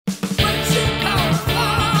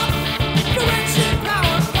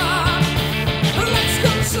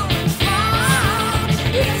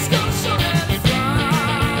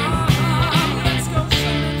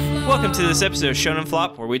Welcome to this episode of Shonen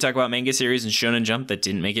Flop, where we talk about manga series and Shonen Jump that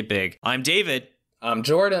didn't make it big. I'm David. I'm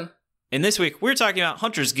Jordan. And this week, we're talking about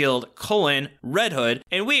Hunter's Guild, Red Hood,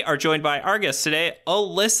 and we are joined by our guest today,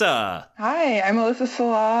 Alissa. Hi, I'm Alissa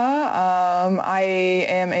Sallah. I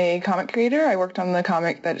am a comic creator. I worked on the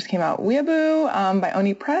comic that just came out, WEEABOO, by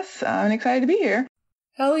Oni Press. I'm excited to be here.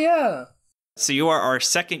 Hell yeah. So you are our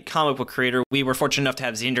second comic book creator. We were fortunate enough to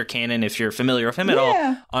have Xander Cannon, if you're familiar with him at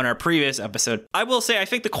all, on our previous episode. I will say, I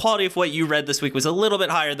think the quality of what you read this week was a little bit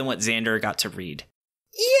higher than what Xander got to read.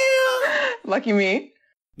 Yeah! Lucky me.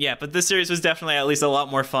 Yeah, but this series was definitely at least a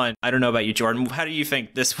lot more fun. I don't know about you, Jordan. How do you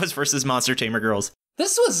think this was versus Monster Tamer Girls?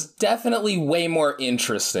 This was definitely way more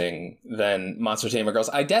interesting than Monster Tamer Girls.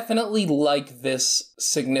 I definitely like this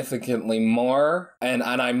significantly more, and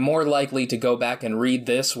I'm more likely to go back and read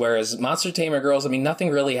this, whereas Monster Tamer Girls, I mean, nothing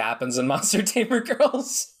really happens in Monster Tamer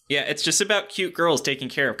Girls. Yeah, it's just about cute girls taking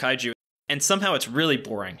care of kaiju, and somehow it's really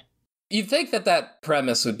boring. You'd think that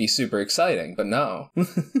premise would be super exciting, but no.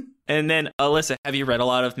 And then, Alissa, have you read a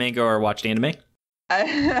lot of manga or watched anime?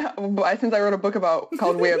 Since I wrote a book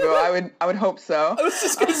called WEEABOO, I would hope so. I was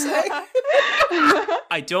just gonna say.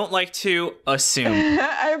 I don't like to assume.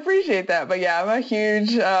 I appreciate that, but yeah, I'm a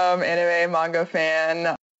huge anime manga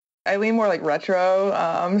fan. I lean more like retro,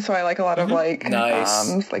 so I like a lot of like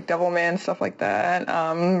nice. Like Devilman, stuff like that.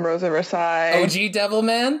 Rosa Versailles. OG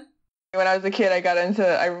Devilman? When I was a kid,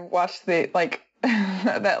 I watched the like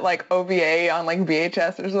that like OVA on like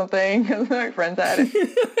VHS or something because my friends had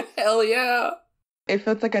it. Hell yeah. If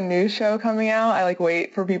it's like a new show coming out, I like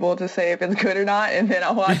wait for people to say if it's good or not, and then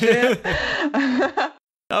I'll watch it.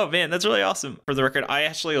 Oh man, that's really awesome. For the record, I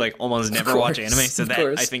actually like almost never watch anime, so that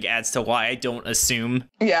I think adds to why I don't assume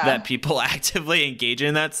that people actively engage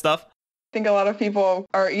in that stuff. I think a lot of people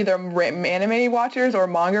are either anime watchers or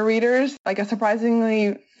manga readers. Like a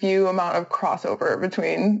surprisingly few amount of crossover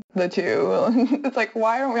between the two. It's like,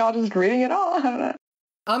 why aren't we all just reading it all? I don't know.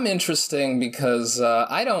 I'm interesting because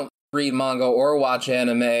I don't read manga or watch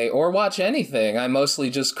anime or watch anything. I mostly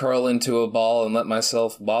just curl into a ball and let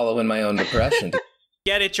myself wallow in my own depression.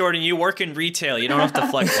 Get it, Jordan. You work in retail. You don't have to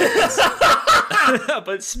flex like this.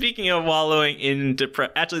 But speaking of wallowing in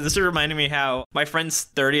depression, actually, this reminded me how my friend's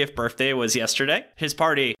 30th birthday was yesterday, his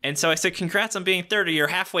party. And so I said, congrats on being 30. You're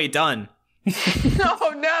halfway done.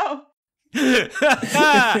 Oh, no.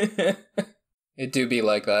 It do be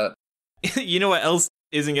like that. You know what else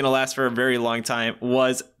isn't going to last for a very long time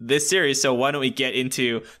was this series. So why don't we get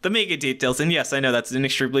into the mega details? And yes, I know that's an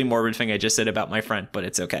extremely morbid thing I just said about my friend, but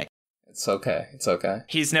it's okay. It's okay. It's okay.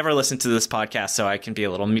 He's never listened to this podcast, so I can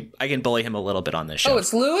bully him a little bit on this show. Oh,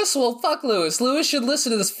 it's Lewis? Well, fuck Lewis. Lewis should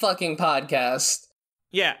listen to this fucking podcast.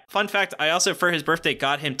 Yeah, fun fact, I also, for his birthday,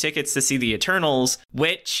 got him tickets to see the Eternals,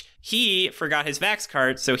 which he forgot his Vax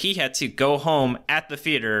card, so he had to go home at the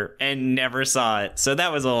theater and never saw it. So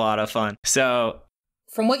that was a lot of fun. So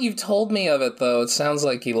from what you've told me of it, though, it sounds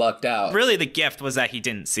like he lucked out. Really, the gift was that he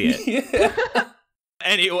didn't see it. Yeah.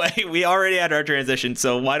 Anyway, we already had our transition,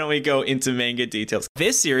 so why don't we go into manga details?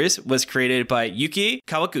 This series was created by Yuuki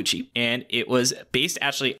Kawaguch, and it was based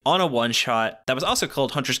actually on a one-shot that was also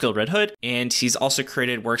called Hunter's Guild Red Hood, and he's also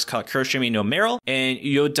created works called Kuroshimi no Merliel and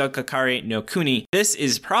Yodagakare no Kuni. This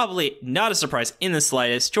is probably not a surprise in the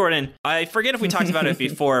slightest. Jordan, I forget if we talked about it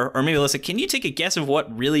before, or maybe Alyssa, can you take a guess of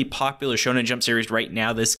what really popular Shonen Jump series right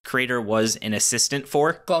now this creator was an assistant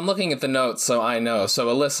for? Well, I'm looking at the notes, so I know. So,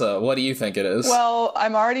 Alyssa, what do you think it is? Well,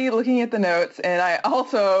 I'm already looking at the notes, and I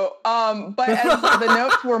also, but the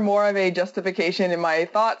notes were more of a justification in my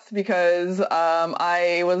thoughts because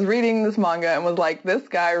I was reading this manga and was like, this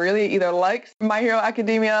guy really either likes My Hero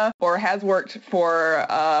Academia or has worked for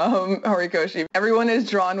Horikoshi. Everyone is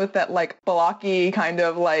drawn with that like blocky kind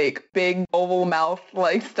of like big oval mouth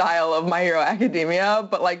like style of My Hero Academia,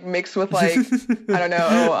 but like mixed with like, I don't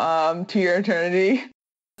know, To Your Eternity.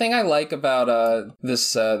 Thing I like about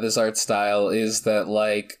this art style is that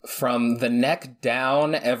like from the neck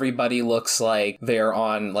down everybody looks like they're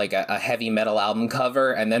on like a heavy metal album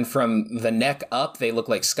cover, and then from the neck up they look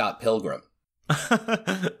like Scott Pilgrim.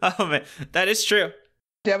 Oh man, that is true.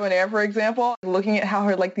 Debonair, for example, looking at how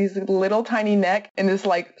her like these little tiny neck and this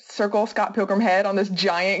like circle Scott Pilgrim head on this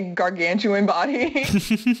giant gargantuan body.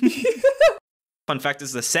 Fun fact, this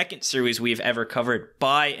is the second series we've ever covered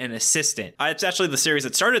by an assistant. It's actually the series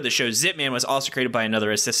that started the show. Zipman was also created by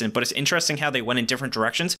another assistant, but it's interesting how they went in different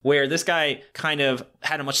directions, where this guy kind of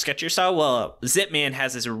had a much sketchier style, while Zipman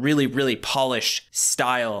has this really, really polished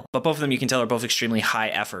style, but both of them you can tell are both extremely high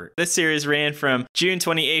effort. This series ran from June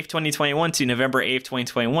 28th, 2021 to November 8th,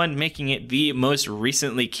 2021, making it the most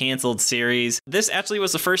recently canceled series. This actually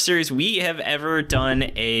was the first series we have ever done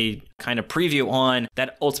a kind of preview on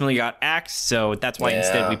that ultimately got axed. So that's why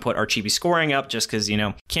instead we put our chibi scoring up, just because,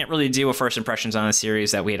 can't really do a first impressions on a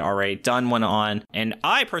series that we had already done one on. And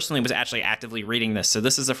I personally was actually actively reading this. So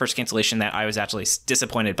this is the first cancellation that I was actually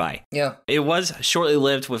disappointed by. Yeah. It was shortly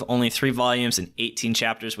lived with only 3 volumes and 18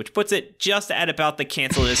 chapters, which puts it just at about the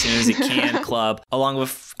cancel it as soon as it can club, along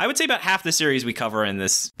with, I would say, about half the series we cover in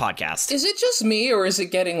this podcast. Is it just me, or is it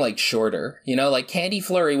getting shorter? Candy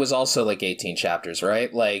Flurry was also 18 chapters, right?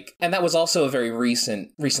 And that was also a very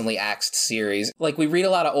recently axed series. We read a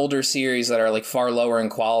lot of older series that are far lower in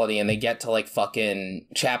quality, and they get to fucking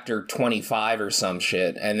chapter 25 or some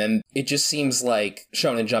shit, and then it just seems like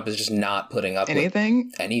Shonen Jump is just not putting up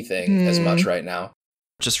anything as much right now.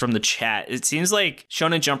 Just from the chat, it seems like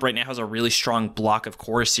Shonen Jump right now has a really strong block of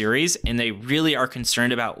core series, and they really are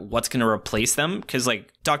concerned about what's going to replace them, because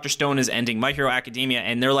Dr. Stone is ending My Hero Academia,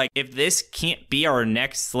 and they're if this can't be our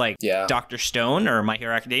next Dr. Stone or My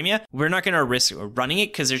Hero Academia, we're not going to risk running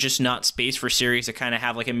it, because there's just not space for series to kind of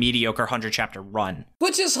have a mediocre 100 chapter run.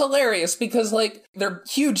 Which is hilarious, because they're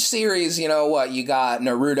huge series. You got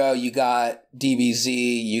Naruto, you got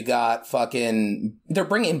DBZ, you got they're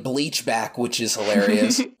bringing Bleach back, which is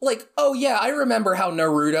hilarious. Oh yeah, I remember how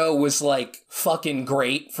Naruto was fucking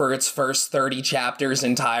great for its first 30 chapters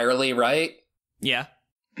entirely, right? Yeah.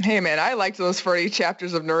 Hey man, I liked those 40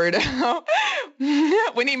 chapters of Naruto.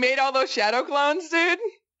 When he made all those shadow clones, dude.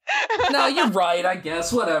 No, you're right, I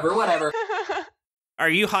guess. Whatever. Are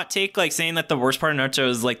you hot take saying that the worst part of Naruto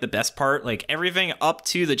is the best part? Everything up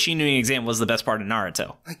to the Chinuing exam was the best part of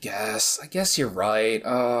Naruto. I guess you're right.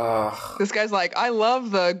 This guy's I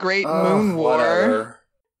love the Great Moon War. Whatever.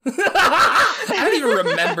 I don't even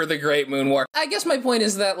remember the Great Moon War. I guess my point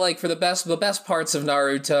is that for the best parts of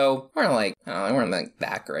Naruto weren't they weren't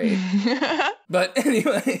that great. But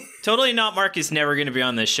anyway, Totally Not Mark is never going to be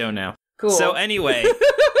on this show now. Cool. So anyway.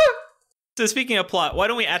 So speaking of plot, why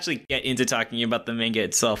don't we actually get into talking about the manga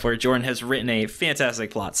itself, where Jordan has written a fantastic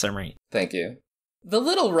plot summary. Thank you. The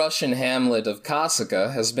little Russian hamlet of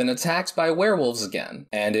Kasuga has been attacked by werewolves again,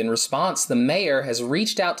 and in response, the mayor has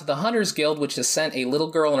reached out to the Hunters Guild, which has sent a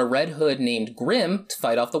little girl in a red hood named Grim to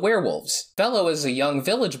fight off the werewolves. Fellow is a young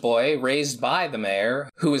village boy raised by the mayor,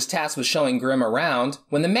 who is tasked with showing Grim around,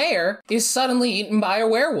 when the mayor is suddenly eaten by a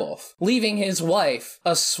werewolf, leaving his wife,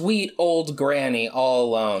 a sweet old granny, all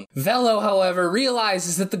alone. Velo, however,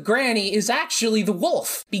 realizes that the granny is actually the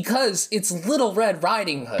wolf, because it's Little Red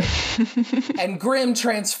Riding Hood. And Grim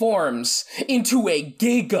transforms into a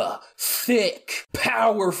giga, thick,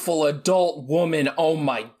 powerful adult woman, oh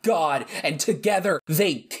my god, and together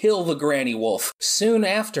they kill the granny wolf. Soon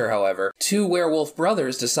after, however, 2 werewolf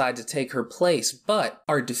brothers decide to take her place, but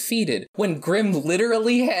are defeated when Grim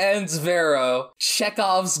literally hands Vero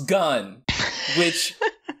Chekhov's gun, which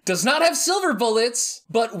does not have silver bullets,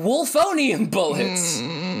 but wolfonium bullets.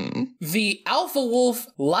 The alpha wolf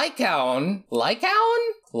Lycaon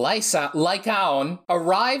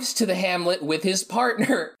arrives to the hamlet with his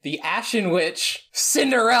partner, the Ashen Witch,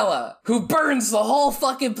 Cinderella, who burns the whole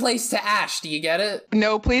fucking place to ash. Do you get it?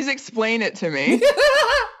 No, please explain it to me.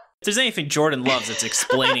 If there's anything Jordan loves, it's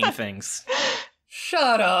explaining things.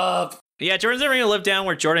 Shut up. Yeah, Jordan's never going to live down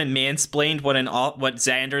where Jordan mansplained what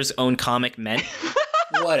Xander's own comic meant.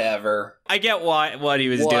 Whatever. I get what he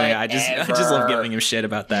was doing. I just love giving him shit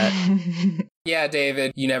about that. Yeah,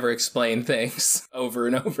 David, you never explain things over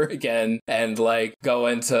and over again and go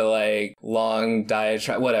into long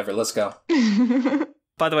diatribe. Whatever, let's go.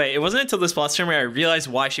 By the way, it wasn't until this plot summary I realized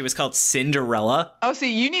why she was called Cinderella. Oh,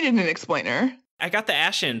 see, you needed an explainer. I got the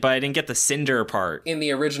Ashen, but I didn't get the Cinder part. In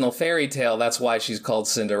the original fairy tale, that's why she's called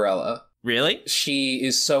Cinderella. Really? She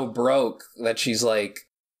is so broke that she's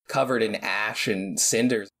covered in ash and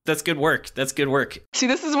cinders. That's good work. See,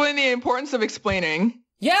 this is when the importance of explaining.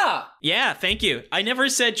 Yeah! Yeah, thank you. I never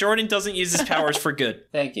said Jordan doesn't use his powers for good.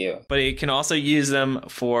 Thank you. But he can also use them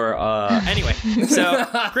for, anyway. So,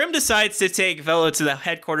 Grim decides to take Velo to the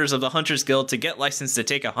headquarters of the Hunters Guild to get licensed to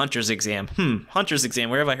take a Hunter's exam. Hunter's exam,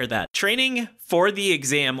 where have I heard that? Training for the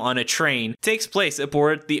exam on a train takes place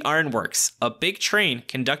aboard the Ironworks, a big train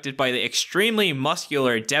conducted by the extremely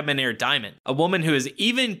muscular Debonair Diamond, a woman who is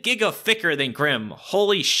even giga thicker than Grim.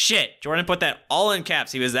 Holy shit. Jordan put that all in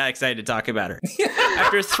caps. He was that excited to talk about her.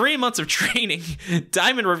 After 3 months of training,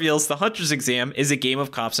 Diamond reveals the Hunter's exam is a game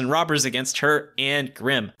of cops and robbers against her and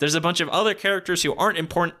Grim. There's a bunch of other characters who aren't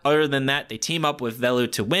important other than that they team up with Velu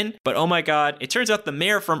to win, but oh my god, it turns out the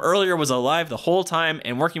mayor from earlier was alive the whole time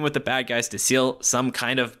and working with the bad guys to seal some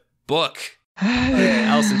kind of book.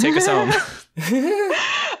 Allison, take us home.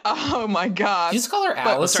 Oh my god. You just call her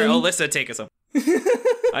Allison? Sorry, Alyssa, take us home.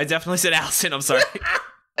 I definitely said Allison, I'm sorry.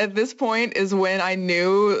 At this point is when I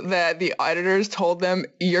knew that the editors told them,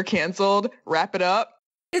 you're canceled, wrap it up.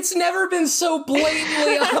 It's never been so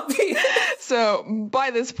blatantly obvious. So,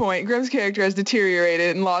 by this point, Grimm's character has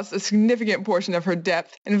deteriorated and lost a significant portion of her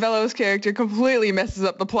depth, and Velo's character completely messes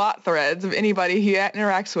up the plot threads of anybody he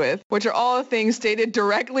interacts with, which are all the things stated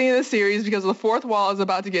directly in the series because the fourth wall is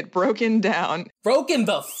about to get broken down. Broken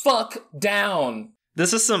the fuck down.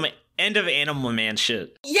 This is some end of Animal Man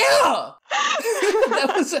shit. Yeah!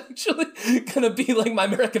 That was actually gonna be, like, my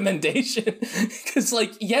recommendation. Because,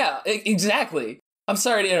 like, yeah, exactly. I'm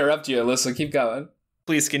sorry to interrupt you, Alyssa. Keep going.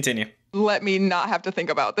 Please continue. Let me not have to think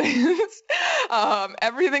about this.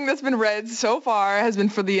 Everything that's been read so far has been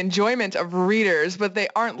for the enjoyment of readers, but they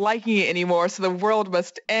aren't liking it anymore, so the world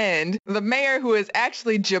must end. The mayor, who is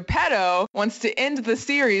actually Geppetto, wants to end the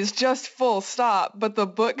series just full stop, but the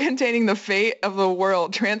book containing the fate of the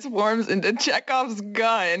world transforms into Chekhov's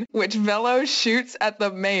gun, which Velo shoots at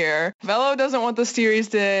the mayor. Velo doesn't want the series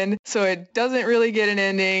to end, so it doesn't really get an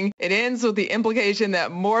ending. It ends with the implication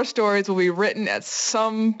that more stories will be written at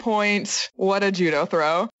some point. What a judo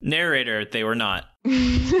throw. Narrator, they were not.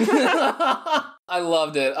 I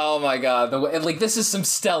loved it. Oh my god. Like, this is some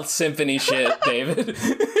stealth symphony shit, David.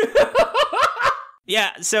 Yeah,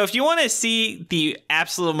 so if you want to see the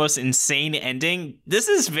absolute most insane ending, this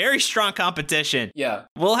is very strong competition. Yeah.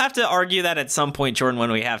 We'll have to argue that at some point, Jordan,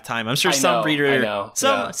 when we have time. I'm sure some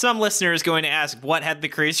listener is going to ask, what had the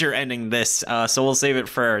crazier ending this? So we'll save it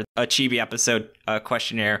for a Chibi episode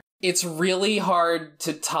questionnaire. It's really hard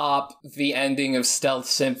to top the ending of Stealth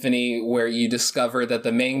Symphony where you discover that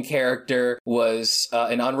the main character was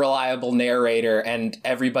an unreliable narrator and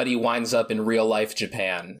everybody winds up in real-life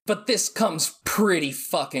Japan. But this comes pretty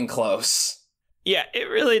fucking close. Yeah, it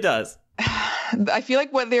really does. I feel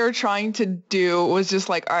like what they were trying to do was just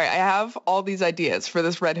like, all right, I have all these ideas for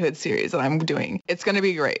this Red Hood series that I'm doing. It's going to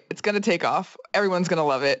be great. It's going to take off. Everyone's going to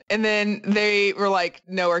love it. And then they were like,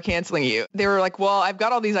 no, we're canceling you. They were like, well, I've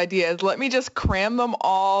got all these ideas. Let me just cram them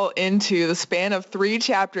all into the span of 3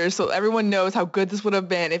 chapters so everyone knows how good this would have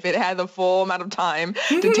been if it had the full amount of time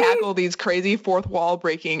to tackle these crazy fourth wall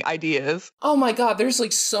breaking ideas. Oh my god, there's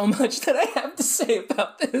like so much that I have to say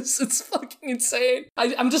about this. It's fucking insane.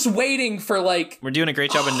 I'm just waiting for like... We're doing a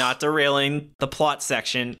great job of not derailing the plot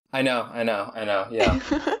section. I know, yeah.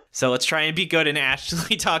 So let's try and be good and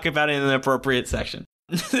actually talk about it in an appropriate section.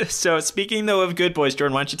 So speaking, though, of good boys,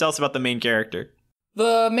 Jordan, why don't you tell us about the main character?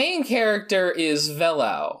 The main character is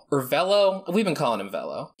Velo, or Velo. We've been calling him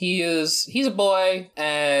Velo. He's a boy,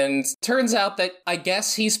 and turns out that I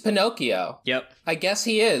guess he's Pinocchio. Yep. I guess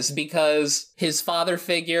he is, because his father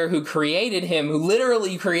figure who created him, who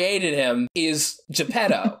literally created him, is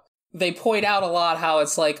Geppetto. They point out a lot how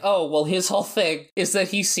it's like, oh, well, his whole thing is that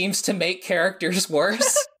he seems to make characters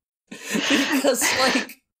worse. Because,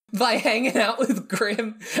 like, by hanging out with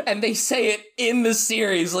Grimm, and they say it in the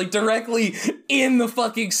series, like, directly in the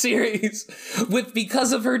fucking series,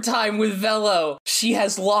 because of her time with Velo, she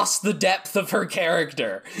has lost the depth of her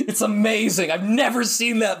character. It's amazing. I've never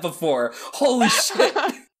seen that before. Holy shit.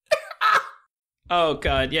 Oh,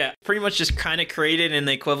 God, yeah. Pretty much just kind of created in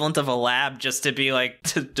the equivalent of a lab just to be like,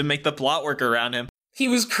 to make the plot work around him. He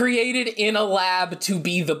was created in a lab to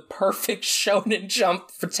be the perfect Shonen Jump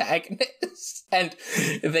protagonist. And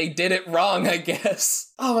they did it wrong, I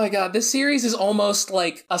guess. Oh my god, this series is almost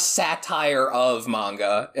like a satire of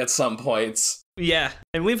manga at some points. Yeah,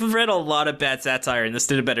 and we've read a lot of bad satire, and this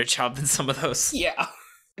did a better job than some of those. Yeah.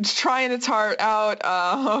 It's trying its heart out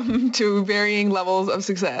to varying levels of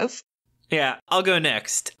success. Yeah, I'll go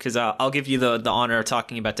next, because I'll give you the honor of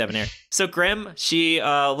talking about Debonair. So Grimm, she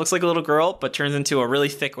looks like a little girl, but turns into a really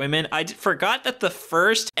thick woman. I forgot that the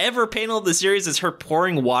first ever panel of the series is her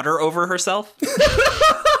pouring water over herself.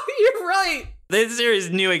 You're right. This series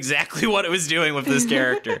knew exactly what it was doing with this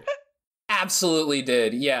character. Absolutely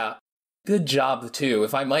did, yeah. Good job, too,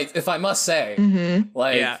 if I must say. Mm-hmm.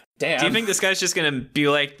 Like, yeah. Damn. Do you think this guy's just going to be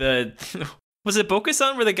like the... Was it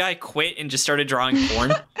Bokusan where the guy quit and just started drawing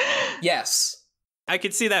porn? Yes. I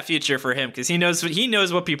could see that future for him because he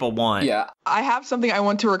knows what people want. Yeah. I have something I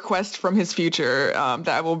want to request from his future that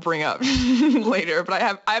I will bring up later, but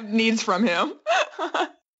I have needs from him.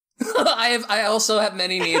 I also have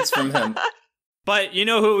many needs from him. But you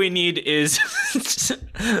know who we need is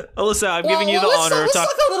Alyssa. I'm giving you the honor of talking. Let's talk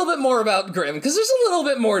a little bit more about Grimm because there's a little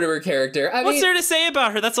bit more to her character. What's there to say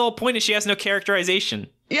about her? That's the whole point. Is she has no characterization.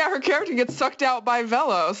 Yeah, her character gets sucked out by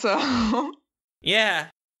Velo, so... Yeah,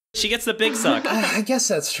 she gets the big suck. I guess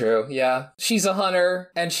that's true, yeah. She's a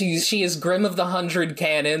hunter, and she is Grimm of the 100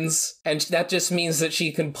 Cannons, and that just means that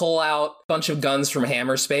she can pull out a bunch of guns from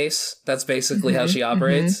hammer space. That's basically how she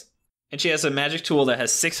operates. And she has a magic tool that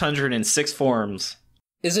has 606 forms.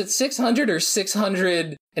 Is it 600 or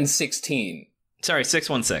 616? Sorry,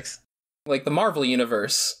 616. Like the Marvel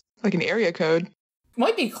Universe. Like an area code.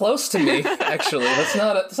 Might be close to me, actually.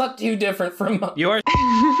 That's not too different from... You are...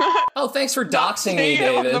 Oh, thanks for doxing me,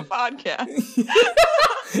 David. On the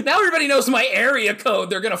podcast. Now everybody knows my area code.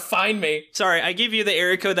 They're gonna find me. Sorry, I give you the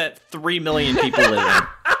area code that 3 million people live in.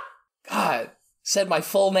 God. Said my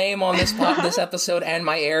full name on this episode and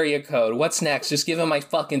my area code. What's next? Just give him my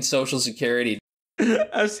fucking social security.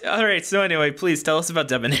 Alright, so anyway, please tell us about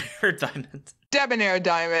Debonair Diamond. Debonair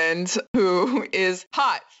Diamond, who is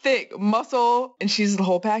hot, thick, muscle, and she's the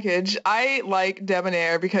whole package. I like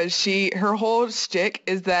Debonair because her whole shtick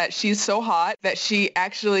is that she's so hot that she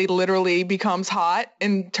actually literally becomes hot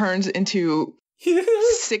and turns into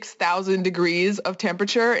 6,000 degrees of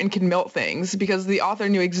temperature and can melt things, because the author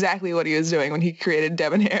knew exactly what he was doing when he created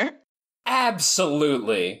Debonair.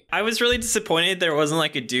 Absolutely. I was really disappointed there wasn't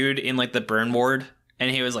like a dude in like the burn ward, and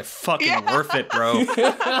he was like, fucking worth it, bro.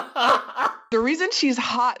 The reason she's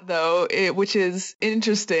hot, though, which is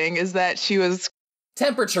interesting, is that she was...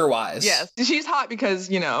 Temperature-wise. Yes, she's hot because,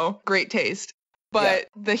 great taste. But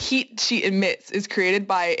the heat she emits is created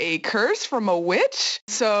by a curse from a witch.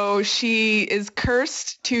 So she is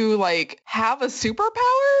cursed to, have a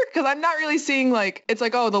superpower? Because I'm not really seeing, it's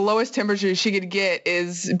like, oh, the lowest temperature she could get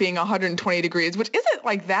is being 120 degrees, which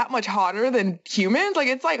isn't, that much hotter than humans.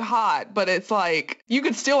 It's, hot, but it's, you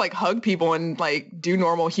could still, hug people and, do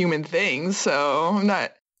normal human things. So I'm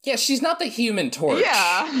not... Yeah, she's not the Human Torch.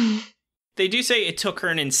 Yeah. They do say it took her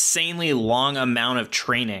an insanely long amount of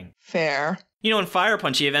training. Fair. In Fire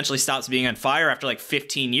Punch, he eventually stops being on fire after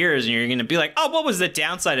 15 years, and you're going to be like, oh, what was the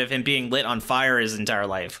downside of him being lit on fire his entire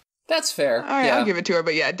life? That's fair. All right, I'll give it to her.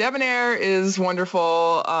 But yeah, Debonair is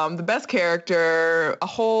wonderful. The best character, a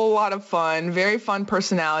whole lot of fun, very fun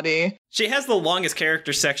personality. She has the longest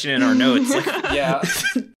character section in our notes. Yeah.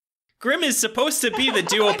 Grimm is supposed to be the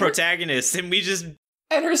dual protagonist, and we just...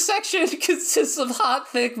 And her section consists of hot,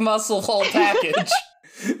 thick muscle whole package.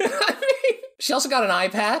 She also got an eye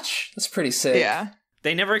patch. That's pretty sick. Yeah.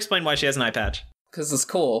 They never explain why she has an eye patch. Because it's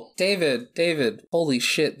cool. David, holy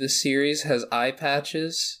shit, this series has eye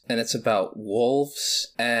patches, and it's about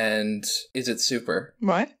wolves, and is it super?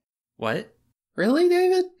 What? What? Really,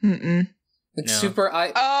 David? Mm-mm. It's super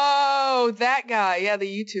eye... Oh, that guy. Yeah, the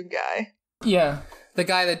YouTube guy. Yeah. The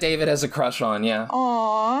guy that David has a crush on, yeah.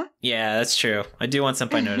 Aww. Yeah, that's true. I do want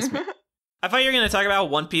Senpai Notice Me. I thought you were going to talk about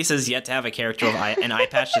One Piece has yet to have a character with an eye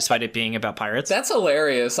patch despite it being about pirates. That's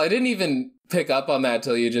hilarious. I didn't even pick up on that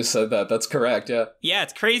till you just said that. That's correct, yeah. Yeah,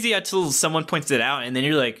 it's crazy until someone points it out, and then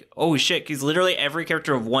you're like, oh shit, because literally every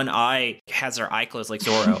character of one eye has their eye closed like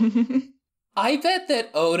Zoro. I bet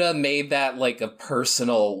that Oda made that a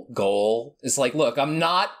personal goal. It's look, I'm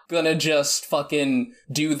not gonna just fucking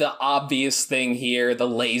do the obvious thing here, the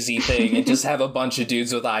lazy thing, and just have a bunch of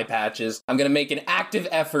dudes with eye patches. I'm gonna make an active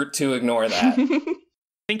effort to ignore that. I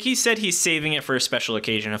think he said he's saving it for a special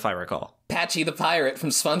occasion, if I recall. Patchy the Pirate from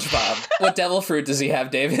SpongeBob. What devil fruit does he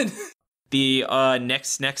have, David? The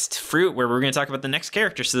next fruit where we're going to talk about the next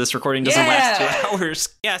character, so this recording doesn't last 2 hours.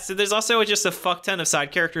 Yeah, so there's also just a fuck ton of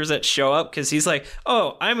side characters that show up because he's like,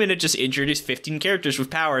 oh, I'm going to just introduce 15 characters with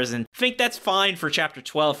powers, and I think that's fine for chapter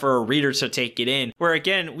 12 for a reader to take it in. Where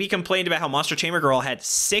again, we complained about how Monster Tamer Girl had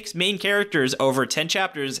 6 main characters over 10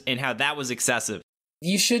 chapters and how that was excessive.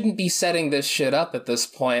 You shouldn't be setting this shit up at this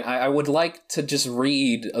point. I would like to just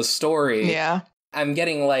read a story. Yeah. I'm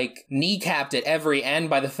getting, kneecapped at every end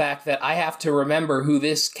by the fact that I have to remember who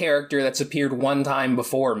this character that's appeared one time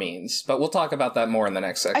before means. But we'll talk about that more in the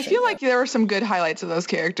next section. I feel like there were some good highlights of those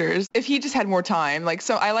characters. If he just had more time.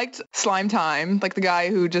 So I liked Slime Time, the guy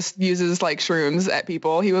who just uses, shrooms at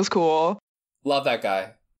people. He was cool. Love that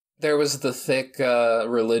guy. There was the thick,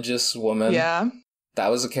 religious woman. Yeah. That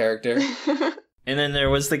was a character. And then there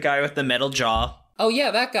was the guy with the metal jaw. Oh, yeah,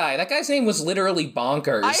 that guy. That guy's name was literally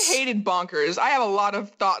Bonkers. I hated Bonkers. I have a lot of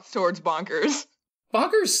thoughts towards Bonkers.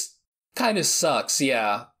 Bonkers kind of sucks,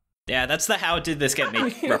 yeah. Yeah, that's the How Did This Get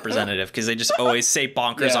Made representative, because they just always say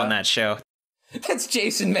Bonkers on that show. That's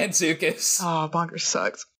Jason Mantzoukas. Oh, Bonkers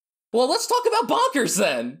sucks. Well, let's talk about Bonkers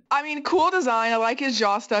then. I mean, cool design. I like his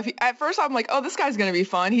jaw stuff. At first, I'm like, oh, this guy's going to be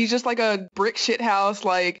fun. He's just a brick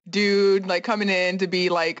shithouse, dude, coming in to be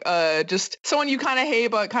just someone you kind of hate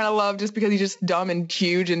but kind of love just because he's just dumb and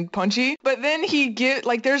huge and punchy. But then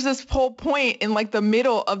there's this whole point in the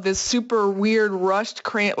middle of this super weird rushed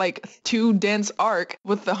too dense arc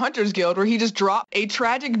with the Hunters Guild where he just dropped a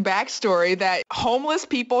tragic backstory that homeless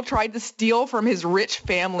people tried to steal from his rich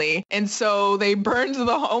family. And so they burned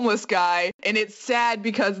the homeless homeless guy, and it's sad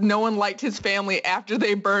because no one liked his family after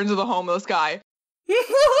they burned the homeless guy.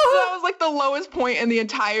 That was like the lowest point in the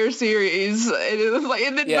entire series. It was like,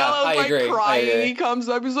 and then Bella's like crying. He comes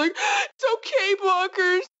up, he's like, "It's okay,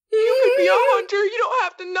 Bunkers. You could be a hunter. You don't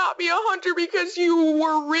have to not be a hunter because you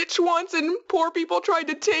were rich once and poor people tried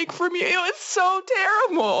to take from you." It was so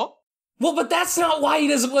terrible. Well, but that's not why he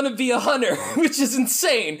doesn't want to be a hunter, which is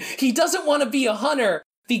insane. He doesn't want to be a hunter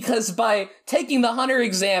because by taking the hunter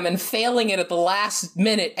exam and failing it at the last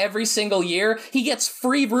minute every single year, he gets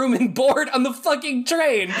free room and board on the fucking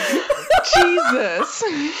train. Jesus.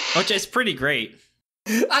 Which is pretty great.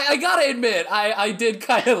 I gotta admit, I did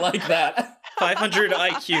kind of like that. 500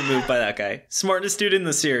 IQ move by that guy. Smartest dude in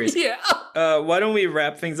the series. Yeah. Why don't we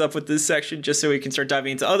wrap things up with this section just so we can start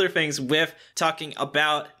diving into other things with talking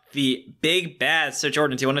about the big bad. So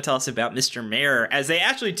Jordan, do you want to tell us about Mr. Mayor? As they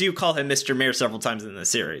actually do call him Mr. Mayor several times in the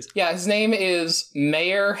series. Yeah, his name is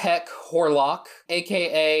Mayor Heck Horlock,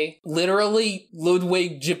 aka literally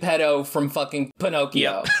Ludwig Geppetto from fucking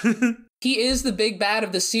Pinocchio. Yep. He is the big bad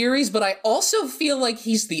of the series, but I also feel like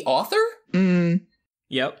he's the author.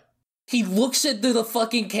 Yep. He looks at the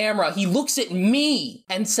fucking camera, he looks at me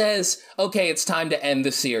and says, "Okay, it's time to end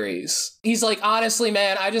the series." He's like, "Honestly,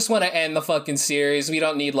 man, I just want to end the fucking series. We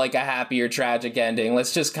don't need like a happy or tragic ending.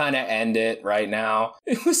 Let's just kind of end it right now."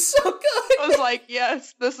 It was so good. I was like,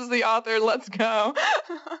 yes, this is the author, let's go.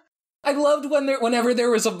 I loved whenever there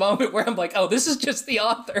was a moment where I'm like, oh, this is just the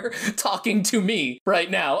author talking to me right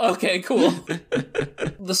now. Okay, cool.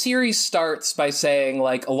 The series starts by saying,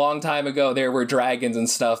 like, a long time ago there were dragons and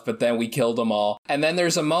stuff, but then we killed them all. And then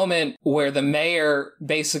there's a moment where the mayor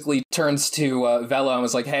basically turns to Velo and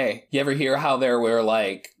was like, "Hey, you ever hear how there were,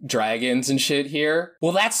 like, dragons and shit here?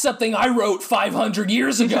 Well, that's something I wrote 500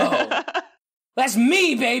 years ago. That's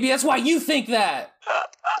me, baby. That's why you think that."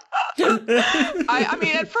 I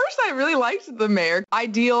mean, at first I really liked the mayor.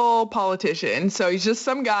 Ideal politician. So he's just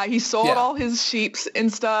some guy. He sold all his sheeps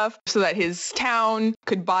and stuff so that his town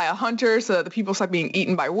could buy a hunter so that the people stopped being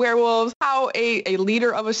eaten by werewolves. How a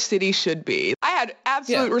leader of a city should be. I had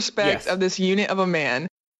absolute respect of this unit of a man.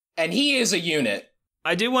 And he is a unit.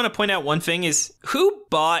 I do want to point out one thing is, who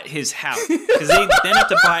bought his house? Because they then have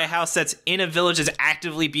to buy a house that's in a village that's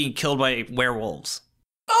actively being killed by werewolves.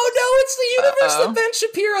 Oh no, it's the universe that Ben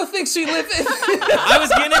Shapiro thinks we live in. I was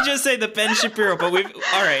gonna just say the Ben Shapiro, but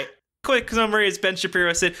alright. Quick summary is Ben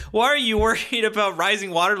Shapiro said, "Why are you worried about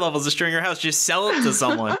rising water levels destroying your house? Just sell it to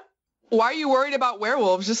someone." Why are you worried about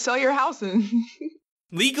werewolves? Just sell your house and...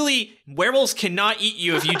 Legally, werewolves cannot eat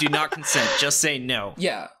you if you do not consent. Just say no.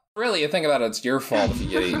 Yeah. Really, you think about it, it's your fault if you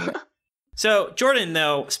get eaten. So, Jordan,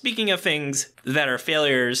 though, speaking of things that are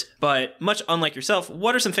failures, but much unlike yourself,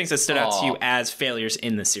 what are some things that stood out to you as failures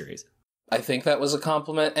in the series? I think that was a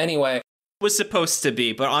compliment anyway. Was supposed to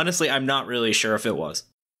be, but honestly, I'm not really sure if it was.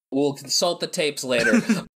 We'll consult the tapes later.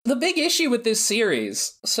 The big issue with this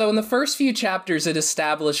series, so in the first few chapters, it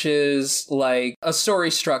establishes, like, a story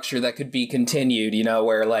structure that could be continued, you know,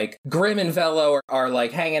 where, like, Grimm and Velo are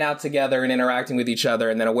like, hanging out together and interacting with each other,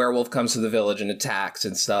 and then a werewolf comes to the village and attacks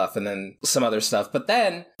and stuff, and then some other stuff. But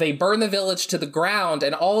then, they burn the village to the ground,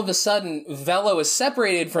 and all of a sudden, Velo is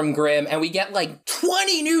separated from Grimm, and we get, like,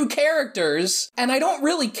 20 new characters, and I don't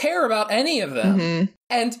really care about any of them. Mm-hmm.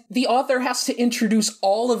 And the author has to introduce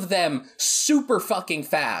all of them super fucking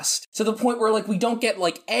fast, to the point where, like, we don't get,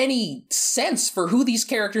 like, any sense for who these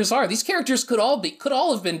characters are. These characters could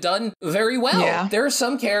all have been done very well. Yeah. There are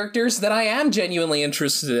some characters that I am genuinely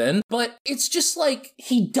interested in, but it's just like,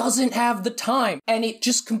 he doesn't have the time, and it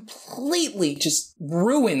just completely just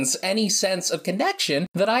ruins any sense of connection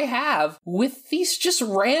that I have with these just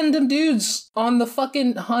random dudes on the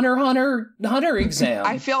fucking hunter exam.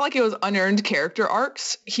 I feel like it was unearned character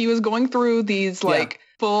arcs. He was going through these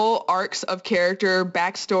full arcs of character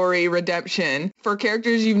backstory redemption for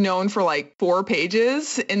characters you've known for like 4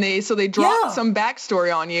 pages, and they drop some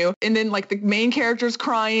backstory on you, and then like the main character's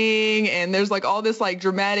crying, and there's like all this like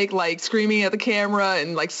dramatic like screaming at the camera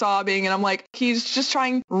and like sobbing, and I'm like, he's just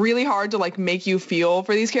trying really hard to like make you feel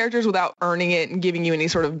for these characters without earning it and giving you any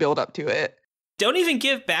sort of build up to it. Don't even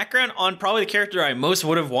give background on probably the character I most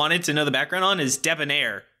would have wanted to know the background on is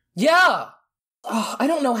Debonair. Yeah. Oh, I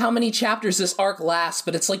don't know how many chapters this arc lasts,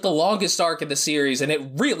 but it's like the longest arc in the series, and it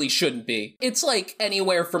really shouldn't be. It's like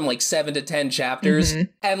anywhere from like 7 to 10 chapters,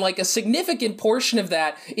 and like a significant portion of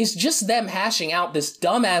that is just them hashing out this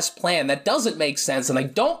dumbass plan that doesn't make sense, and I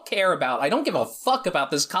don't give a fuck about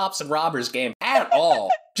this cops and robbers game at all.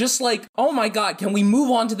 Just like, oh my god, can we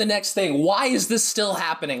move on to the next thing? Why is this still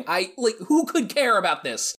happening? Who could care about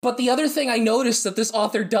this? But the other thing I noticed that this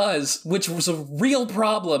author does, which was a real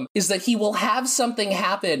problem, is that he will have something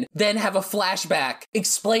happen, then have a flashback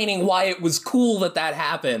explaining why it was cool that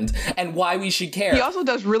happened and why we should care. He also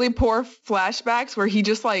does really poor flashbacks where he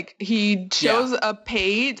just he shows a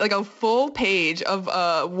page, like a full page of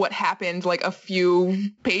what happened like a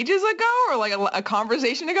few pages ago or like a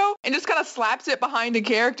conversation ago, and just kind of slaps it behind a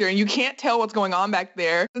character, and you can't tell what's going on back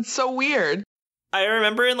there. It's so weird. I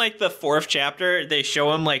remember in like the 4th chapter, they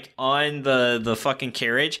show him like on the fucking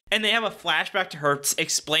carriage, and they have a flashback to her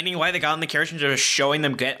explaining why they got on the carriage and just showing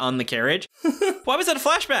them get on the carriage. Why was that a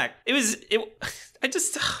flashback?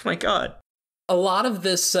 Oh my god. A lot of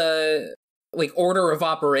this order of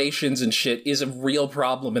operations and shit is a real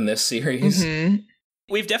problem in this series. Mm-hmm.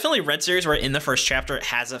 We've definitely read series where in the first chapter it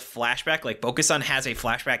has a flashback, like Bokusan has a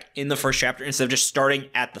flashback in the first chapter instead of just starting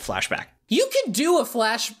at the flashback. You can do a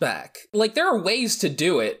flashback. Like, there are ways to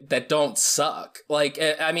do it that don't suck. Like,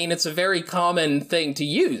 I mean, it's a very common thing to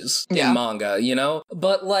use in manga, you know?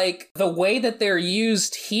 But, like, the way that they're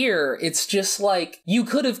used here, it's just like, you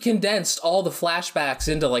could have condensed all the flashbacks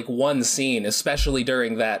into, like, one scene, especially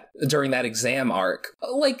during that exam arc.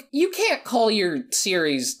 Like, you can't call your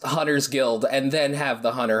series Hunter's Guild and then have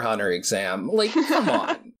the Hunter x Hunter exam. Like, come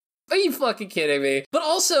on. Are you fucking kidding me? But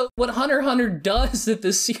also, what Hunter x Hunter does that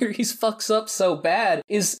this series fucks up so bad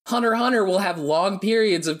is Hunter x Hunter will have long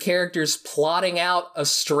periods of characters plotting out a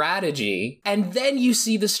strategy, and then you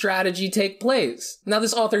see the strategy take place. Now,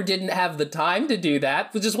 this author didn't have the time to do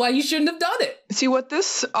that, which is why he shouldn't have done it. See, what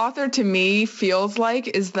this author to me feels like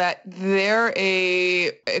is that they're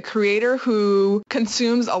a creator who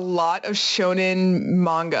consumes a lot of shonen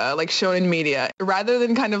manga, like shonen media, rather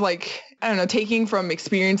than kind of like, I don't know, taking from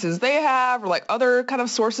experiences they have or like other kind of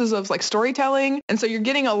sources of like storytelling. And so you're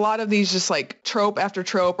getting a lot of these just like trope after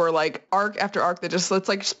trope or like arc after arc that it's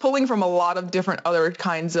like just pulling from a lot of different other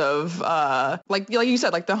kinds of like you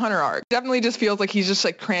said, like the Hunter arc. Definitely just feels like he's just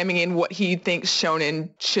like cramming in what he thinks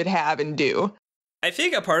shonen should have and do. I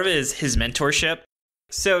think a part of it is his mentorship.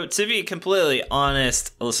 So to be completely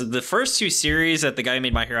honest, Alyssa, the first 2 series that the guy who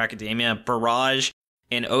made My Hero Academia, Barrage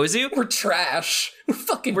and Ozu, were trash. We're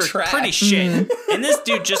fucking trash. Pretty shit. And this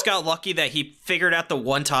dude just got lucky that he figured out the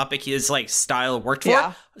one topic his like style worked for.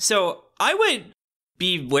 Yeah. So I would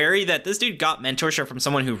be wary that this dude got mentorship from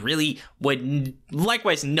someone who really would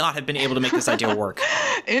likewise not have been able to make this idea work.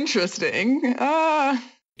 Interesting.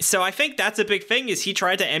 So I think that's a big thing is he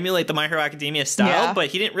tried to emulate the My Hero Academia style, but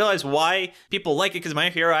he didn't realize why people like it because My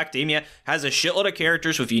Hero Academia has a shitload of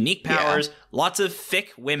characters with unique powers, lots of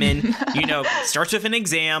thick women, starts with an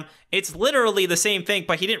exam. It's literally the same thing,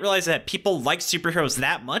 but he didn't realize that people like superheroes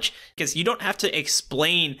that much because you don't have to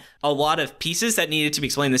explain a lot of pieces that needed to be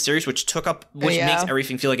explained in the series, which makes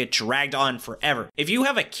everything feel like it dragged on forever. If you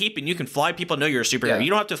have a cape and you can fly, people know you're a superhero. You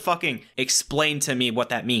don't have to fucking explain to me what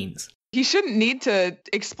that means. He shouldn't need to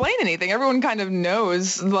explain anything. Everyone kind of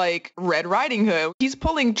knows, like, Red Riding Hood. He's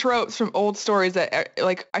pulling tropes from old stories that,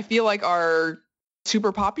 like, I feel like are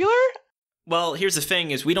super popular. Well, here's the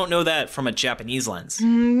thing is we don't know that from a Japanese lens.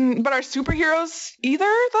 But are superheroes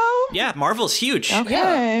either, though? Yeah, Marvel's huge. Okay.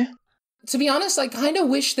 Yeah. To be honest, I kind of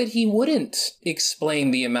wish that he wouldn't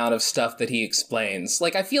explain the amount of stuff that he explains.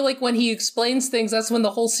 Like, I feel like when he explains things, that's when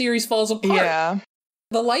the whole series falls apart. Yeah.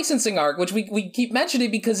 The licensing arc, which we keep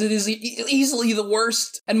mentioning because it is easily the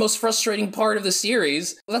worst and most frustrating part of the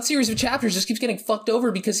series, that series of chapters just keeps getting fucked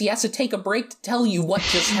over because he has to take a break to tell you what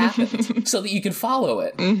just happened so that you can follow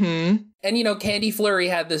it. Mm-hmm. And, Candy Flurry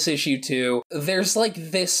had this issue too. There's like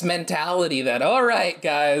this mentality that, all right,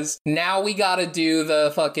 guys, now we gotta do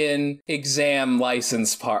the fucking exam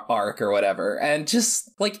license arc or whatever. And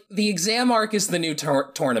just like the exam arc is the new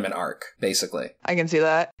tournament arc, basically. I can see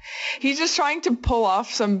that. He's just trying to pull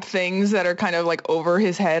off some things that are kind of like over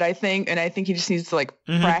his head, I think. And I think he just needs to like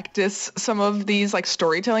practice some of these like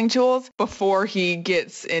storytelling tools before he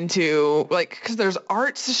gets into like, because there's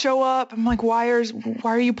arts to show up. I'm like, why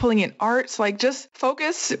are you pulling in art? Like, just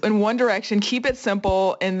focus in one direction, keep it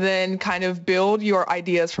simple, and then kind of build your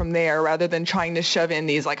ideas from there rather than trying to shove in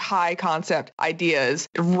these like high concept ideas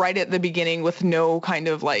right at the beginning with no kind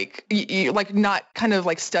of like, not kind of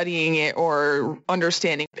like studying it or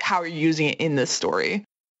understanding how you're using it in this story.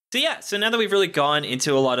 So now that we've really gone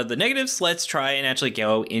into a lot of the negatives, let's try and actually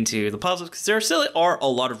go into the positives, because there still are a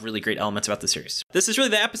lot of really great elements about the series. This is really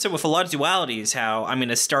the episode with a lot of dualities, how I'm going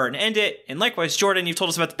to start and end it, and likewise, Jordan, you've told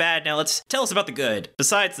us about the bad, now let's tell us about the good,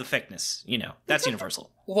 besides the thickness, that's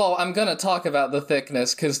universal. Well, I'm gonna talk about the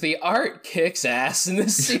thickness, because the art kicks ass in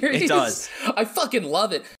this series. It does. I fucking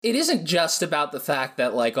love it. It isn't just about the fact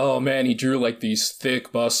that, like, oh man, he drew, like, these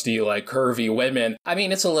thick, busty, like, curvy women. I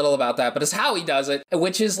mean, it's a little about that, but it's how he does it,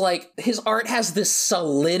 which is, like, his art has this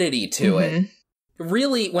solidity to it.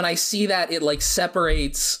 Really, when I see that, it, like,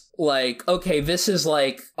 separates, like, okay, this is,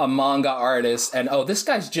 like, a manga artist, and, oh, this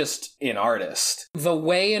guy's just an artist. The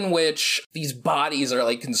way in which these bodies are,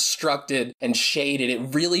 like, constructed and shaded,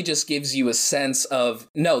 it really just gives you a sense of,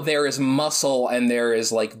 no, there is muscle and there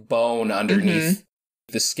is, like, bone underneath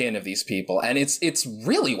the skin of these people, and it's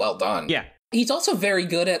really well done. Yeah. He's also very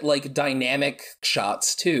good at, like, dynamic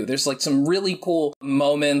shots, too. There's, like, some really cool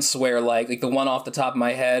moments where, like the one off the top of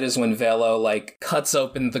my head is when Velo, like, cuts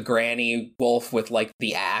open the granny wolf with, like,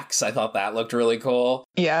 the axe. I thought that looked really cool.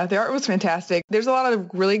 Yeah, the art was fantastic. There's a lot of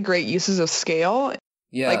really great uses of scale.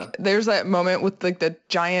 Yeah. Like, there's that moment with, like, the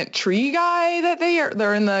giant tree guy that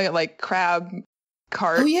they're in the, like, crab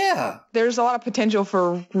cart. Oh, yeah. There's a lot of potential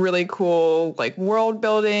for really cool, like, world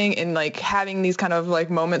building and, like, having these kind of, like,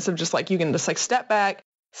 moments of just, like, you can just, like, step back,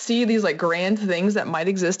 see these, like, grand things that might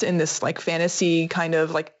exist in this, like, fantasy kind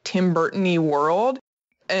of, like, Tim Burton-y world.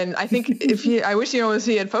 And I think I wish,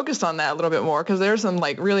 he had focused on that a little bit more, because there's some,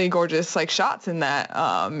 like, really gorgeous, like, shots in that,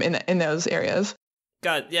 in those areas.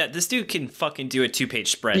 God, yeah, this dude can fucking do a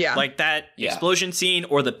 2-page spread. Yeah. Like that explosion scene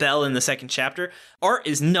or the bell in the second chapter. Art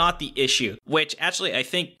is not the issue, which actually I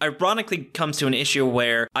think ironically comes to an issue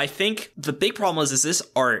where I think the big problem is this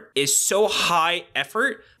art is so high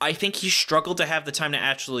effort. I think he struggled to have the time to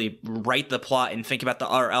actually write the plot and think about the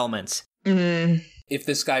other elements. If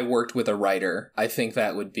this guy worked with a writer, I think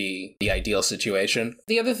that would be the ideal situation.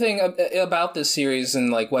 The other thing about this series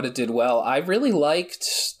and, like, what it did well, I really liked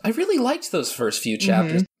those first few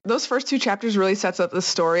chapters. Those first 2 chapters really sets up the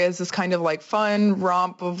story as this kind of, like, fun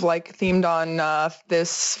romp of, like, themed on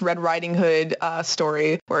this Red Riding Hood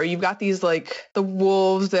story, where you've got these, like, the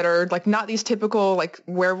wolves that are, like, not these typical, like,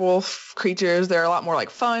 werewolf creatures. They're a lot more, like,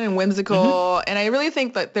 fun and whimsical. And I really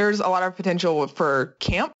think that there's a lot of potential for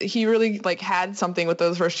camp. He really, like, had something with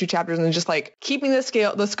those first 2 chapters, and just, like, keeping the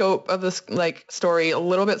scope of this, like, story a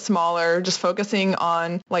little bit smaller, just focusing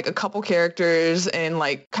on, like, a couple characters and,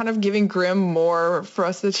 like, kind of giving Grimm more for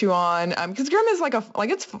us to chew on, because Grimm is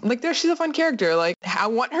she's a fun character. Like, I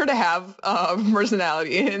want her to have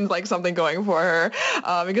personality and, like, something going for her,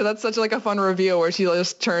 because that's such, like, a fun reveal where she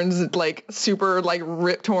just turns, like, super, like,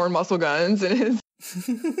 rip torn muscle guns and is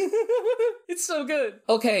it's so good.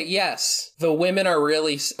 Okay, yes, the women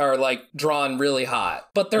are like drawn really hot,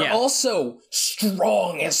 but they're also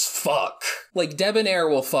strong as fuck. Like, Debonair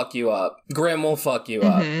will fuck you up, Grimm will fuck you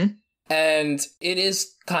up. And it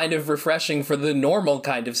is kind of refreshing for the normal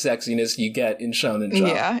kind of sexiness you get in Shonen Jump.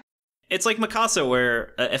 Yeah. It's like Mikasa,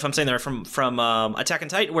 where, if I'm saying that from Attack on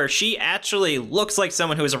Titan, where she actually looks like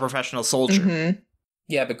someone who is a professional soldier.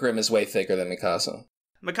 Yeah, but Grimm is way thicker than Mikasa.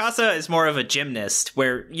 Mikasa is more of a gymnast,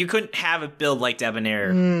 where you couldn't have a build like Debonair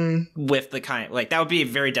with the kind, like, that would be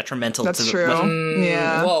very detrimental. That's to true.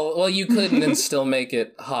 Yeah. Well, you couldn't and still make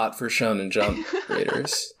it hot for Shonen Jump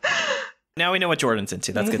readers. Now we know what Jordan's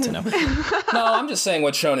into. That's good to know. No, I'm just saying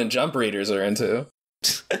what Shonen Jump readers are into.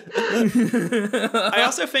 I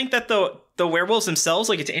also think that the werewolves themselves,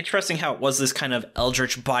 like, it's interesting how it was this kind of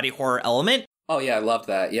eldritch body horror element. Oh yeah, I love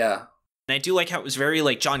that, yeah. And I do like how it was very,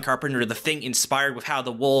 like, John Carpenter, The Thing, inspired with how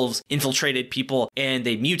the wolves infiltrated people and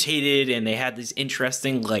they mutated and they had these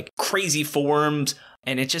interesting, like, crazy forms.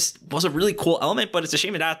 And it just was a really cool element, but it's a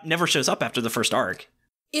shame it never shows up after the first arc.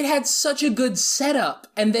 It had such a good setup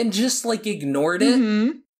and then just, like, ignored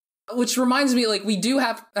it. Which reminds me, like, we do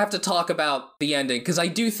have to talk about the ending, because I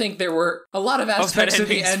do think there were a lot of aspects of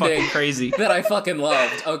the ending crazy that I fucking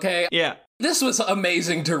loved, okay? Yeah. This was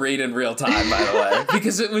amazing to read in real time, by the way,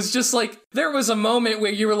 because it was just like, there was a moment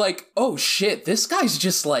where you were like, oh shit, this guy's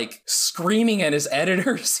just, like, screaming at his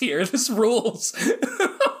editors here. This rules. I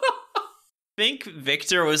think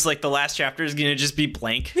Victor was like, the last chapter is gonna just be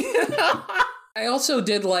blank. I also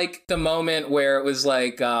did like the moment where it was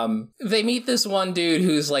like, they meet this one dude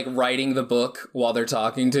who's, like, writing the book while they're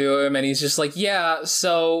talking to him, and he's just like, yeah,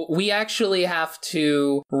 so we actually have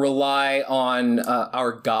to rely on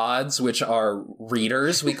our gods, which are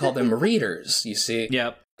readers. We call them readers, you see?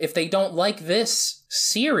 Yep. If they don't like this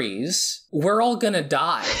series, we're all gonna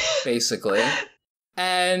die, basically.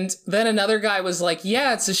 And then another guy was like,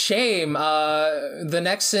 yeah, it's a shame. The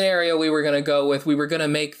next scenario we were going to go with, we were going to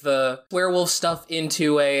make the werewolf stuff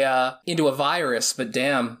into a virus, but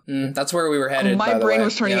damn, that's where we were headed. My brain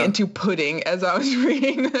was turning into pudding as I was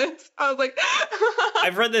reading this. I was like...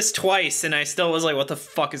 I've read this twice and I still was like, what the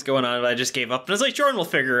fuck is going on? But I just gave up. And I was like, Jordan will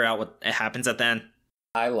figure out what happens at the end.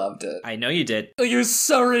 I loved it. I know you did. Like, it was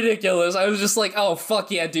so ridiculous. I was just like, oh,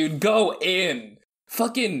 fuck yeah, dude, go in.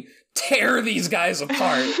 Fucking tear these guys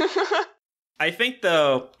apart. I think,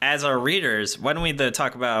 though, as our readers, why don't we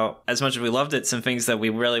talk about, as much as we loved it, some things that we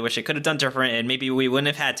really wish it could have done different, and maybe we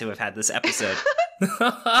wouldn't have had this episode.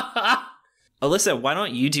 Alissa, why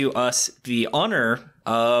don't you do us the honor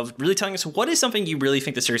of really telling us what is something you really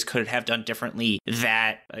think the series could have done differently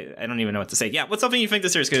that... I don't even know what to say. Yeah, what's something you think the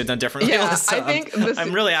series could have done differently, Yeah, Alissa? I think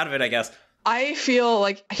I'm really out of it, I guess. I feel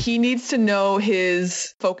like he needs to know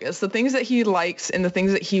his focus, the things that he likes and the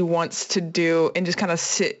things that he wants to do, and just kind of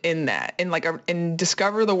sit in that and and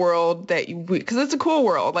discover the world that because it's a cool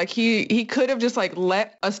world. Like he could have just like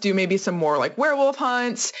let us do maybe some more like werewolf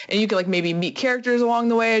hunts, and you could like maybe meet characters along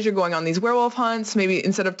the way as you're going on these werewolf hunts. Maybe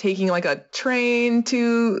instead of taking like a train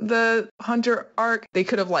to the hunter arc, they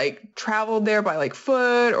could have like traveled there by like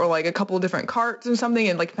foot or like a couple of different carts or something,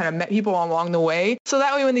 and like kind of met people along the way. So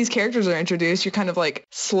that way when these characters are introduced, you're kind of like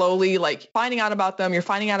slowly like finding out about them, you're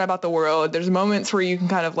finding out about the world. There's moments where you can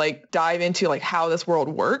kind of like dive into like how this world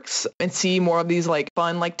works and see more of these like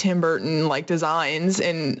fun like Tim Burton like designs,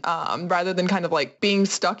 and rather than kind of like being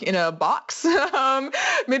stuck in a box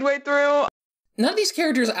midway through. None of these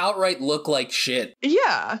characters outright look like shit.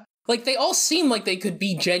 Yeah. Like, they all seem like they could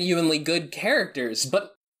be genuinely good characters,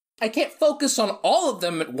 but I can't focus on all of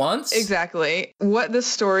them at once. Exactly. What this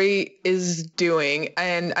story is doing,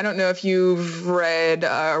 and I don't know if you've read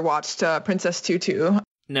or watched Princess Tutu.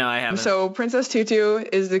 No, I haven't. So Princess Tutu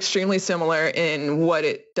is extremely similar in what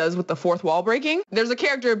it does with the fourth wall breaking. There's a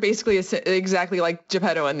character basically exactly like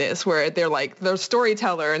Geppetto in this, where they're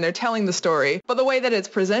storyteller and they're telling the story. But the way that it's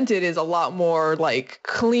presented is a lot more like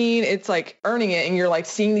clean. It's like earning it, and you're like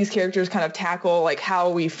seeing these characters kind of tackle like how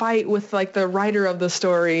we fight with like the writer of the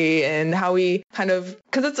story, and how we kind of,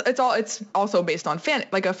 because it's also based on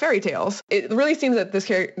fairy tales. It really seems that this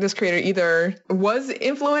creator either was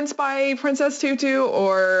influenced by Princess Tutu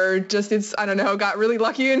or just got really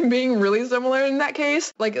lucky in being really similar in that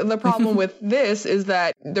case. Like, the problem with this is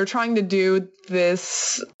that they're trying to do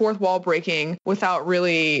this fourth wall breaking without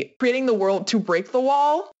really creating the world to break the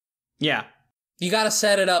wall. Yeah. You gotta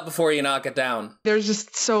set it up before you knock it down. There's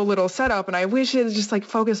just so little setup, and I wish it just like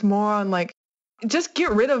focused more on like, just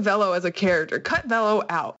get rid of Velo as a character. Cut Velo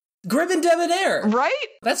out. Grim and Debonair! Right?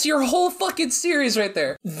 That's your whole fucking series right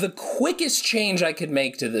there. The quickest change I could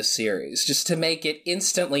make to this series, just to make it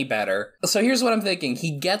instantly better. So here's what I'm thinking.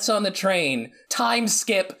 He gets on the train, time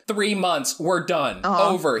skip 3 months, we're done.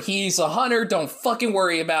 Over. He's a hunter, don't fucking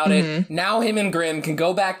worry about it. Now him and Grim can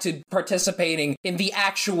go back to participating in the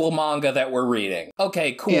actual manga that we're reading.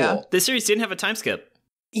 Okay, cool. Yeah. This series didn't have a time skip.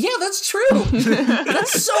 Yeah, that's true.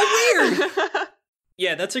 That's so weird.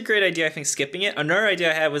 Yeah, that's a great idea, I think, skipping it. Another idea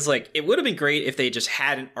I had was, like, it would have been great if they just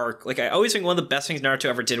had an arc. Like, I always think one of the best things Naruto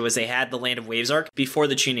ever did was they had the Land of Waves arc before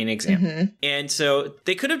the Chunin exam. And so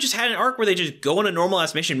they could have just had an arc where they just go on a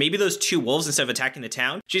normal-ass mission. Maybe those 2 wolves, instead of attacking the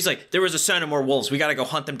town, she's like, there was a sign of more wolves. We gotta go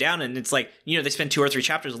hunt them down. And it's like, they spend 2 or 3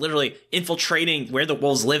 chapters literally infiltrating where the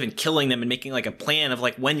wolves live and killing them and making, like, a plan of,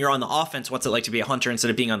 like, when you're on the offense, what's it like to be a hunter instead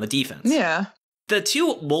of being on the defense. Yeah. The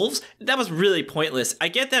 2 wolves, that was really pointless. I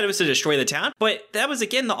get that it was to destroy the town, but that was,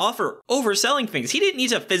 again, the author overselling things. He didn't need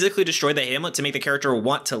to physically destroy the hamlet to make the character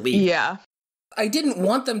want to leave. Yeah. I didn't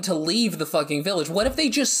want them to leave the fucking village. What if they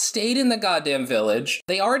just stayed in the goddamn village?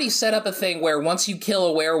 They already set up a thing where once you kill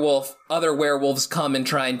a werewolf, other werewolves come and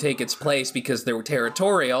try and take its place because they're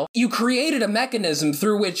territorial. You created a mechanism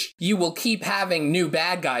through which you will keep having new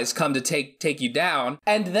bad guys come to take you down.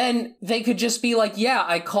 And then they could just be like, yeah,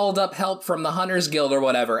 I called up help from the Hunters Guild or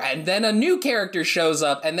whatever. And then a new character shows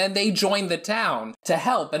up and then they join the town to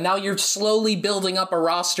help. And now you're slowly building up a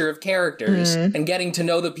roster of characters and getting to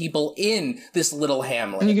know the people in this little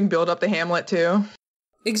hamlet. And you can build up the hamlet too.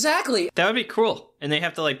 Exactly. That would be cool. And they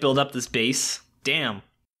have to, like, build up this base. Damn.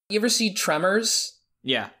 You ever see Tremors?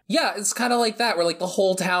 Yeah. Yeah, it's kind of like that, where, like, the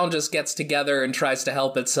whole town just gets together and tries to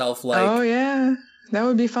help itself, like... Oh, yeah. That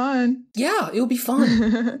would be fun. Yeah, it would be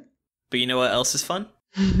fun. But you know what else is fun?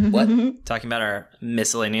 What? Talking about our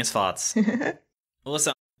miscellaneous thoughts.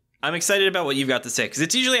 Alissa, I'm excited about what you've got to say, because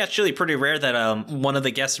it's usually actually pretty rare that one of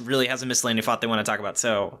the guests really has a miscellaneous thought they want to talk about,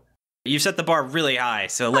 so... You've set the bar really high,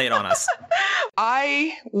 so lay it on us.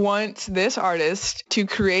 I want this artist to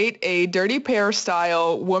create a Dirty Pair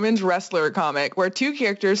style women's wrestler comic where 2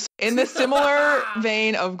 characters In the similar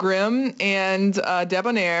vein of Grimm and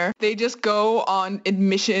Debonair, they just go on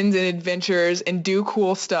missions and adventures and do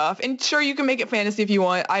cool stuff. And sure, you can make it fantasy if you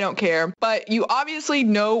want. I don't care. But you obviously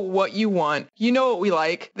know what you want. You know what we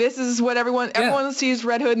like. This is what everyone sees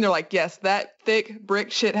Red Hood and they're like, yes, that thick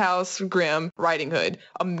brick shithouse Grimm Riding Hood.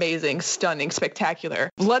 Amazing, stunning,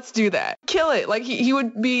 spectacular. Let's do that. Kill it. Like he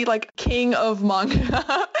would be like king of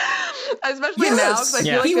manga. Especially now, because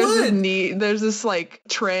I feel like there's this like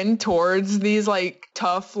trend towards these like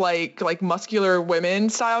tough, like muscular women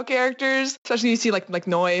style characters. Especially you see like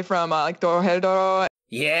Noi from like Dorohedoro.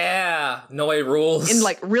 Yeah, Noi rules. And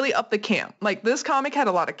like really up the camp. Like this comic had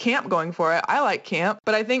a lot of camp going for it. I like camp,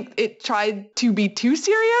 but I think it tried to be too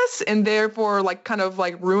serious and therefore like kind of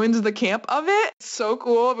like ruins the camp of it. So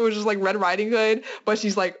cool if it was just like Red Riding Hood, but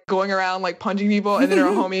she's like going around like punching people and then her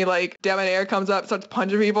homie like Debonair comes up, starts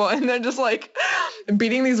punching people and they're just like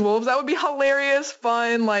beating these wolves. That would be hilarious,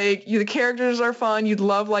 fun. Like the characters are fun. You'd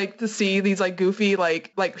love like to see these like goofy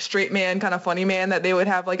like straight man kind of funny man that they would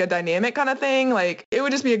have like a dynamic kind of thing. Like it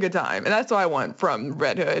would just be a good time, and that's what I want from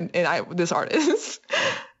Red Hood and this artist.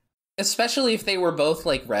 Especially if they were both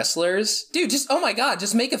like wrestlers. Dude, oh my god,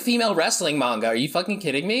 just make a female wrestling manga. Are you fucking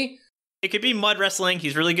kidding me? It could be mud wrestling.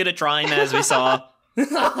 He's really good at drawing that, as we saw.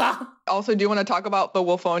 Also do want to talk about the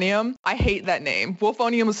Wolfonium. I hate that name.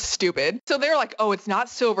 Wolfonium is stupid. So they're like, oh, it's not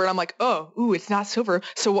silver. And I'm like, it's not silver.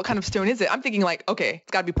 So what kind of stone is it? I'm thinking like, okay,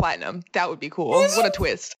 it's gotta be platinum. That would be cool. What a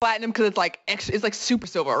twist. Platinum because it's like extra, it's like super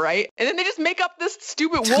silver, right? And then they just make up this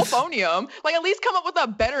stupid Wolfonium. Like at least come up with a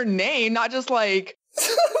better name, not just like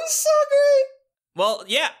so great. Well,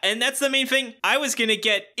 yeah, and that's the main thing I was gonna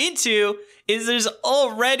get into, is there's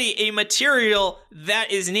already a material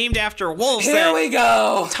that is named after wolves. Here we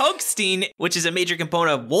go! Tungsten, which is a major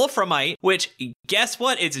component of wolframite, which, guess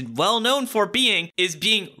what it's well known for being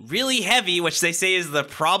really heavy, which they say is the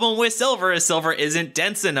problem with silver, is silver isn't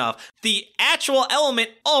dense enough. The actual element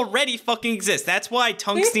already fucking exists. That's why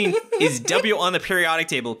tungsten is W on the periodic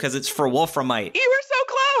table, because it's for wolframite. You were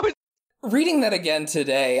so close! Reading that again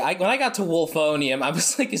today, when I got to Wolfonium, I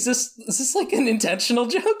was like, is this like an intentional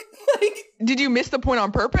joke? Like, did you miss the point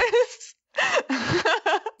on purpose?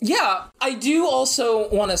 Yeah, I do also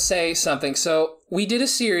want to say something. So we did a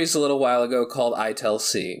series a little while ago called I Tell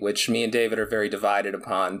C, which me and David are very divided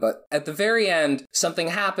upon. But at the very end, something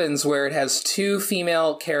happens where it has two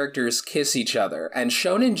female characters kiss each other. And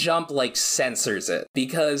Shonen Jump, like, censors it.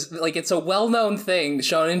 Because, like, it's a well-known thing.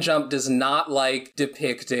 Shonen Jump does not like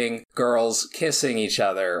depicting girls kissing each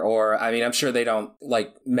other. Or, I mean, I'm sure they don't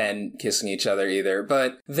like men kissing each other either.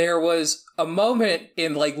 But there was a moment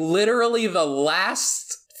in, like, literally the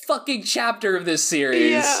last fucking chapter of this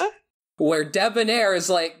series where Debonair is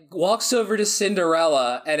like, walks over to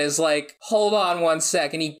Cinderella and is like, hold on one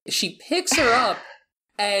sec, and she picks her up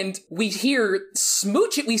and we hear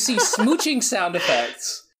we see smooching sound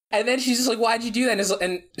effects. And then she's just like, why'd you do that?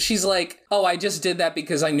 And she's like, oh, I just did that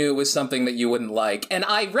because I knew it was something that you wouldn't like. And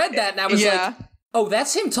I read that and I was like, oh,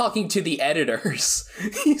 that's him talking to the editors.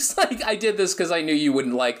 He's like, I did this because I knew you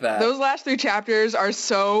wouldn't like that. Those last 3 chapters are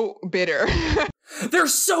so bitter. They're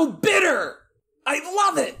so bitter! I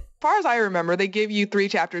love it! As far as I remember, they give you 3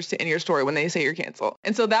 chapters to end your story when they say you're canceled.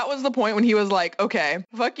 And so that was the point when he was like, okay,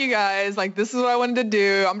 fuck you guys. Like, this is what I wanted to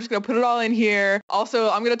do. I'm just going to put it all in here.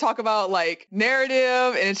 Also, I'm going to talk about, like,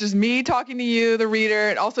 narrative, and it's just me talking to you, the reader,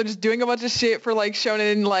 and also just doing a bunch of shit for, like,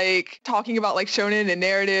 shonen, like, talking about, like, shonen and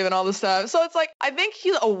narrative and all this stuff. So it's like, I think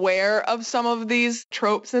he's aware of some of these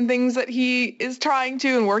tropes and things that he is trying to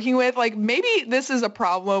and working with. Like, maybe this is a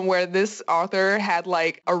problem where this author had,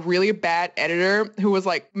 like, a really bad editor who was,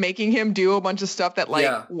 like, making him do a bunch of stuff that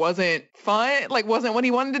like wasn't fun, like wasn't what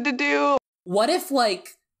he wanted to do. What if like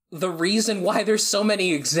the reason why there's so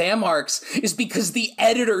many exam arcs is because the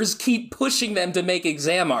editors keep pushing them to make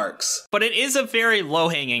exam arcs? But it is a very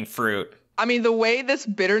low-hanging fruit. I mean, the way this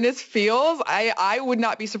bitterness feels, I would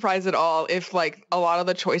not be surprised at all if, like, a lot of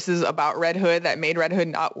the choices about Red Hood that made Red Hood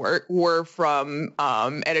not work were from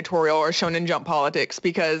editorial or Shonen Jump politics,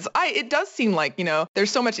 because it does seem like, you know, there's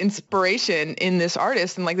so much inspiration in this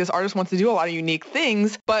artist, and, like, this artist wants to do a lot of unique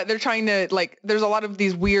things, but they're trying to, like, there's a lot of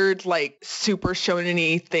these weird, like, super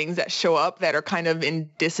shonen-y things that show up that are kind of in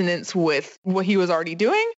dissonance with what he was already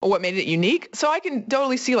doing or what made it unique. So I can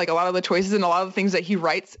totally see, like, a lot of the choices and a lot of the things that he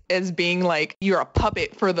writes as being like you're a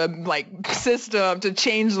puppet for the like system to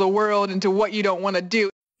change the world into what you don't want to do.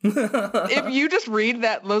 If you just read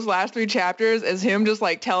those last 3 chapters as him just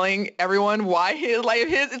like telling everyone why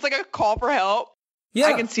it's like a call for help. Yeah,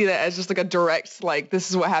 I can see that as just like a direct like, this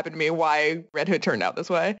is what happened to me, why Red Hood turned out this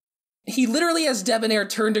way. He literally has Debonair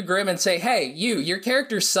turn to Grimm and say, hey, your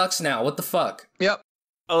character sucks now, what the fuck? Yep.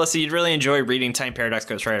 Alyssa, you'd really enjoy reading Time Paradox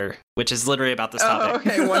Ghostwriter, which is literally about this topic.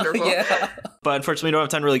 Oh, okay, wonderful. Yeah. But unfortunately, we don't have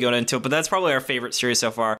time to really go into it, but that's probably our favorite series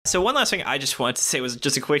so far. So one last thing I just wanted to say was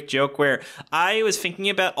just a quick joke where I was thinking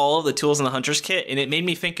about all of the tools in the Hunter's Kit, and it made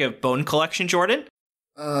me think of Bone Collection Jordan.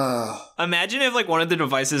 Imagine if like one of the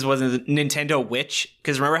devices was a Nintendo Witch,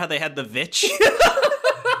 because remember how they had the Vitch?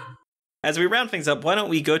 As we round things up, why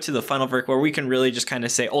don't we go to the final verdict where we can really just kind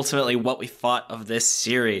of say ultimately what we thought of this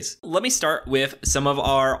series. Let me start with some of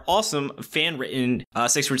our awesome fan-written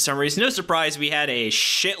 6-word summaries. No surprise, we had a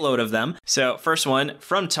shitload of them. So first one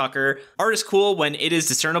from Tucker. Art is cool when it is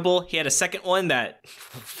discernible. He had a second one that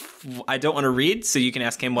I don't want to read, so you can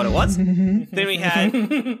ask him what it was. Then we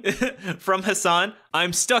had from Hassan,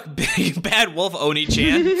 I'm stuck, big bad wolf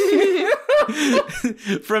Oni-chan.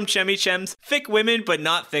 From Chemi Chems, thick women but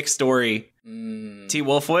not thick story. T.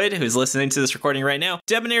 Wolfwood, who's listening to this recording right now,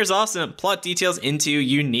 Debonair is awesome. Plot details into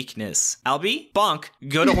uniqueness. Albie, bonk,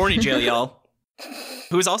 go to horny jail, y'all.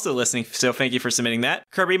 Who's also listening, so thank you for submitting that.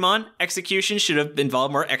 Kirbymon, execution should have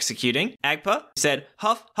involved more executing. Agpa said,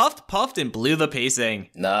 huffed, puffed, and blew the pacing.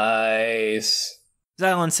 Nice.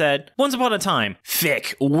 Xylon said, once upon a time,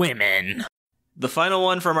 thick women. The final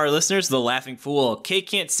one from our listeners, The Laughing Fool. Cake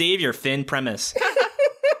can't save your Finn premise.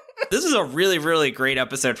 This is a really, really great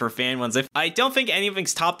episode for fan ones. I don't think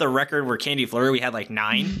anything's topped the record where Candy Flurry, we had like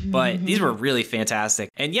 9, but these were really fantastic.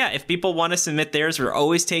 And yeah, if people want to submit theirs, we're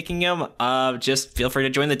always taking them. Just feel free to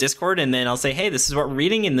join the Discord, and then I'll say, hey, this is what we're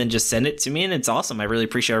reading, and then just send it to me, and it's awesome. I really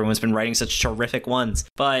appreciate everyone's been writing such terrific ones.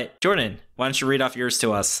 But Jordan, why don't you read off yours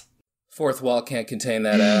to us? Fourth wall can't contain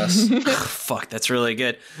that ass. Fuck, that's really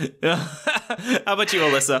good. How about you,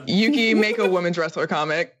 Alyssa? Yuuki, make a women's wrestler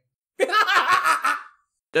comic.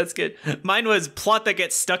 That's good. Mine was plot that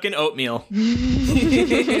gets stuck in oatmeal.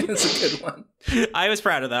 That's a good one. I was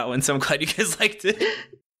proud of that one, so I'm glad you guys liked it.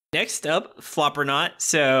 Next up, flop or not.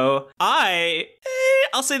 So I'll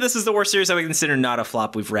say this is the worst series I would consider not a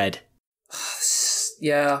flop we've read.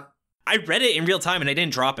 Yeah. I read it in real time and I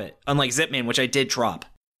didn't drop it, unlike Zipman, which I did drop.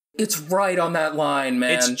 It's right on that line,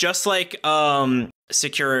 man. It's just like Matama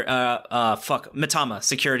Security,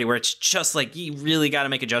 where it's just like you really got to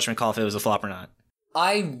make a judgment call if it was a flop or not.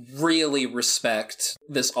 I really respect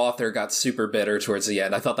this author got super bitter towards the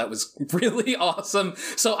end. I thought that was really awesome.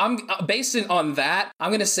 So I'm based on that, I'm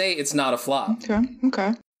going to say it's not a flop.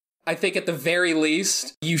 Okay. I think at the very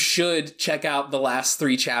least, you should check out the last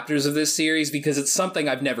 3 chapters of this series because it's something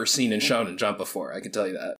I've never seen in Shonen Jump before. I can tell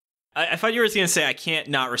you that. I thought you were going to say I can't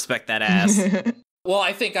not respect that ass. Well,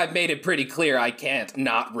 I think I've made it pretty clear I can't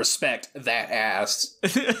not respect that ass.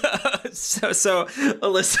 So,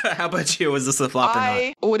 Alyssa, how about you? Was this a flop or not?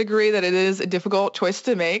 I would agree that it is a difficult choice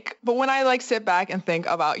to make, but when I sit back and think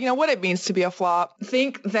about, what it means to be a flop,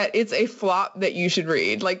 think that it's a flop that you should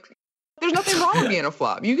read. There's nothing wrong with being a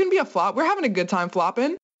flop. You can be a flop. We're having a good time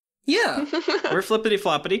flopping. Yeah. We're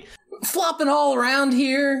flippity-floppity. Flopping all around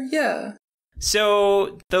here. Yeah.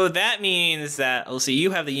 So, though that means that, Alyssa,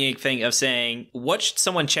 you have the unique thing of saying, what should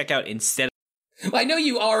someone check out instead of... I know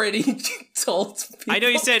you already told people. I know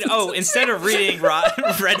you said, instead of reading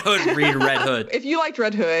Red Hood, read Red Hood. If you liked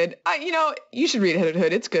Red Hood, you should read Red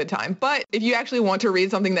Hood. It's a good time. But if you actually want to read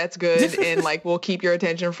something that's good and will keep your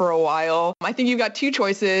attention for a while, I think you've got 2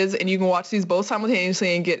 choices and you can watch these both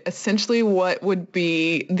simultaneously and get essentially what would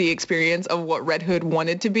be the experience of what Red Hood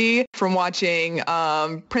wanted to be from watching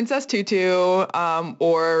Princess Tutu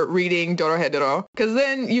or reading Dorohedoro. Because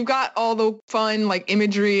then you've got all the fun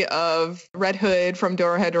imagery of Red Hood from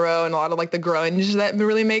Dorohedoro and a lot of the grunge that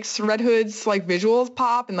really makes Red Hood's visuals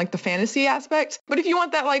pop and the fantasy aspect. But if you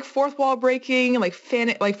want that fourth wall breaking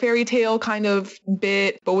fairy tale kind of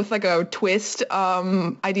bit, but with a twist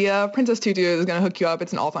idea, Princess Tutu is gonna hook you up.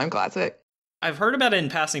 It's an all-time classic. I've heard about it in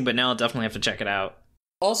passing, but now I'll definitely have to check it out.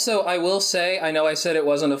 Also, I will say, I know I said it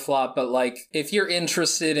wasn't a flop, but if you're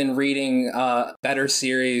interested in reading better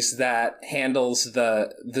series that handles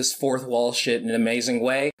this fourth wall shit in an amazing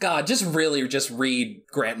way, God, just read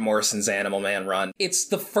Grant Morrison's Animal Man run. It's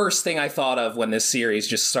the first thing I thought of when this series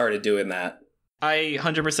just started doing that. I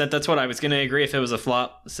 100%, that's what I was going to agree if it was a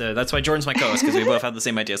flop. So that's why Jordan's my co-host, because we both have the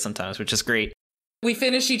same idea sometimes, which is great. We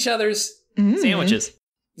finish each other's sandwiches.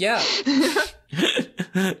 Yeah.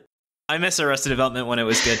 I miss Arrested Development when it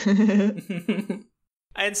was good.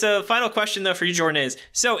 And so, final question, though, for you, Jordan is,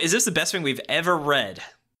 is this the best thing we've ever read?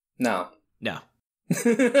 No.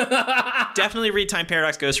 Definitely read Time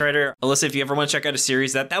Paradox Ghostwriter. Alyssa, if you ever want to check out a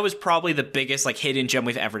series, that was probably the biggest hidden gem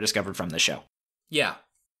we've ever discovered from the show. Yeah.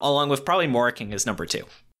 Along with probably Mora King as number 2.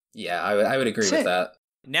 Yeah, I would agree with that.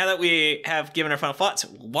 Now that we have given our final thoughts,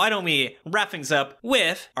 why don't we wrap things up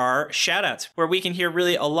with our shoutouts, where we can hear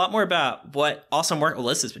really a lot more about what awesome work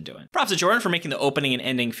Alyssa's been doing. Props to Jordan for making the opening and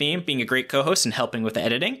ending theme, being a great co-host and helping with the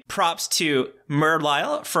editing. Props to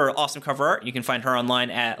Merliel for awesome cover art. You can find her online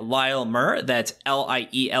at Lyle Mer. That's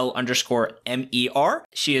LIEL_MER.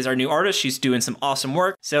 She is our new artist. She's doing some awesome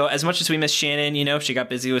work. So as much as we miss Shannon, you know, she got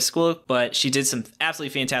busy with school, but she did some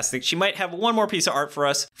absolutely fantastic. She might have one more piece of art for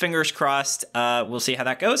us. Fingers crossed. We'll see how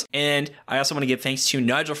that goes. And I also want to give thanks to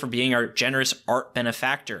Nigel for being our generous art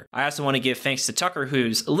benefactor. I also want to give thanks to Tucker,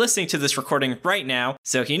 who's listening to this recording right now,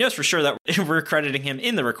 so he knows for sure that we're crediting him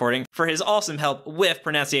in the recording, for his awesome help with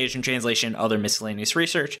pronunciation, translation, other miscellaneous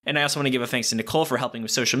research. And I also want to give a thanks to Nicole for helping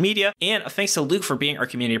with social media, and a thanks to Luke for being our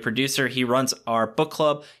community producer. He runs our book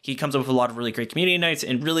club. He comes up with a lot of really great community nights,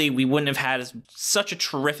 and really we wouldn't have had such a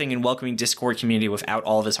terrific and welcoming Discord community without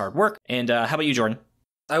all of his hard work. And how about you, Jordan?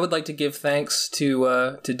 I would like to give thanks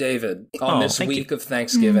to David on this week of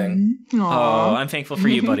Thanksgiving. Oh, I'm thankful for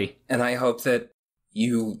you, buddy. And I hope that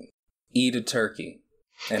you eat a turkey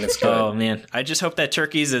and it's good. Oh, man. I just hope that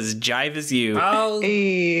turkey's as jive as you. Oh,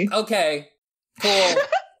 Hey. okay. Cool.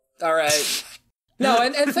 All right. No,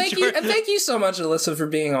 and thank you, and thank you so much, Alissa, for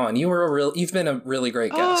being on. You've been a really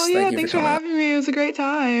great guest. Oh, yeah, Thank you thanks for having me. It was a great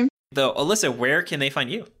time. Though, Alissa, where can they find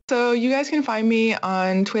you? So you guys can find me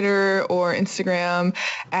on Twitter or Instagram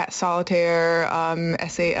at Solitaire,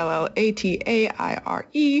 SALLATAIRE,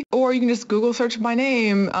 or you can just Google search my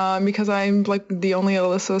name because I'm like the only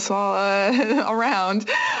Alissa Sallah around.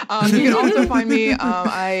 You can also find me.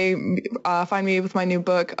 I find me with my new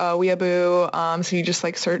book, WEEABOO. So you just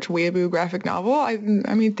like search WEEABOO graphic novel. I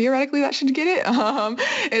mean, theoretically that should get it.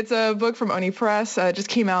 It's a book from Oni Press. It just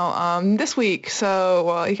came out this week. So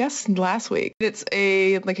well, I guess last week. It's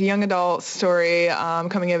a young adult story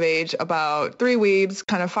coming of age about three weebs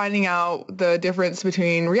kind of finding out the difference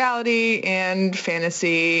between reality and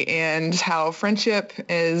fantasy and how friendship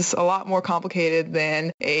is a lot more complicated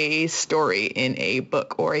than a story in a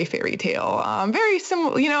book or a fairy tale. Very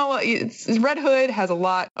similar, you know, Red Hood has a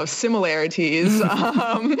lot of similarities.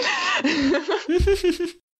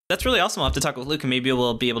 That's really awesome. I'll have to talk with Luke, and maybe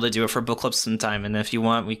we'll be able to do it for book club sometime. And if you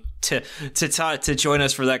want to join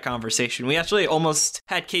us for that conversation, we actually almost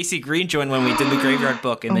had Casey Green join when we did the Graveyard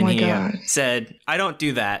book, and then he said, "I don't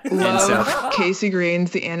do that." Love Casey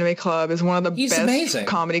Green's The Anime Club is one of the best amazing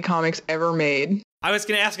comedy comics ever made. I was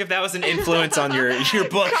going to ask if that was an influence on your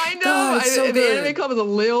book. Kind of. God, so the Anime Club is a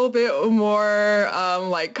little bit more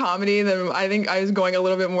like comedy than I think I was going a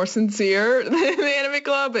little bit more sincere than the Anime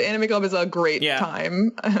Club, but Anime Club is a great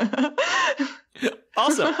time.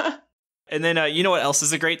 Awesome. And then you know what else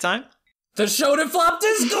is a great time? The Shonen Flop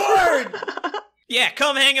Discord! Yeah,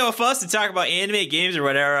 come hang out with us and talk about anime, games, or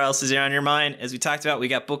whatever else is on your mind. As we talked about, we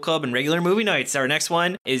got book club and regular movie nights. Our next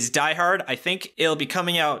one is Die Hard. I think it'll be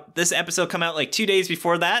coming out, this episode come out like 2 days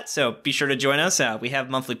before that, so be sure to join us. We have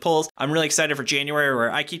monthly polls. I'm really excited for January,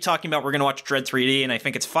 where I keep talking about we're going to watch Dread 3D, and I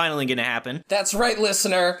think it's finally going to happen. That's right,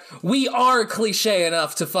 listener. We are cliche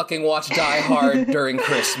enough to fucking watch Die Hard during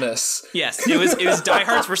Christmas. Yes, it was Die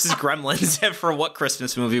Hard versus Gremlins for what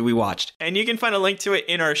Christmas movie we watched. And you can find a link to it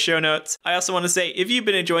in our show notes. I also want to say, if you've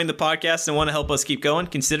been enjoying the podcast and want to help us keep going,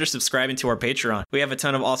 consider subscribing to our Patreon. We have a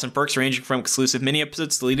ton of awesome perks ranging from exclusive mini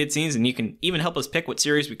episodes, deleted scenes, and you can even help us pick what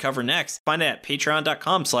series we cover next. Find it at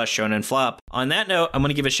patreon.com/shonenflop. On that note, I'm going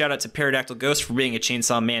to give a shout out to Pterodactyl Ghost for being a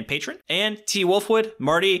Chainsaw Man patron, and T. Wolfwood,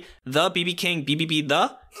 Marty, the BB King, BBB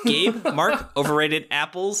the, Gabe, Mark, Overrated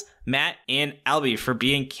Apples, Matt, and Albie for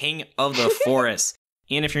being King of the Forest.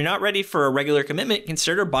 And if you're not ready for a regular commitment,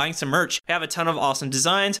 consider buying some merch. We have a ton of awesome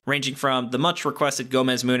designs, ranging from the much requested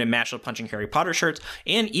Gomez Moon and Mashle punching Harry Potter shirts,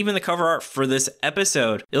 and even the cover art for this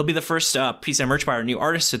episode. It'll be the first piece of merch by our new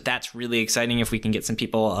artist, so that's really exciting if we can get some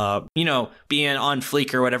people, being on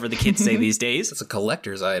fleek or whatever the kids say these days. It's a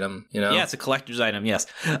collector's item, you know? Yeah, it's a collector's item, yes.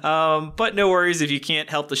 But no worries if you can't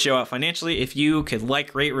help the show out financially. If you could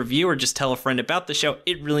like, rate, review, or just tell a friend about the show,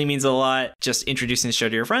 it really means a lot. Just introducing the show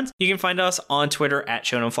to your friends. You can find us on Twitter at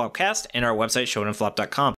ShonenFlopcast and our website,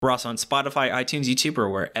 shonenflop.com. We're also on Spotify, iTunes, YouTube, or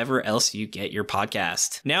wherever else you get your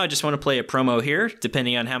podcast. Now I just want to play a promo here,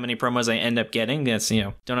 depending on how many promos I end up getting. That's,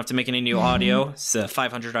 don't have to make any new audio. It's a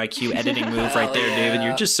 500 IQ editing move right there, David.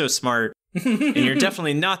 You're just so smart. And you're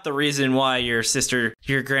definitely not the reason why your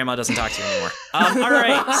grandma doesn't talk to you anymore. All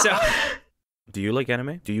right, so... Do you like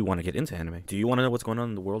anime? Do you want to get into anime? Do you want to know what's going on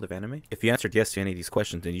in the world of anime? If you answered yes to any of these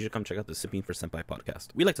questions, then you should come check out the Simping for Senpai podcast.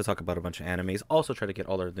 We like to talk about a bunch of animes, also try to get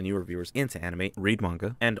all the newer viewers into anime, read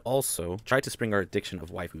manga, and also try to spring our addiction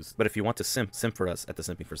of waifus. But if you want to simp for us at the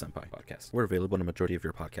Simping for Senpai podcast. We're available in a majority of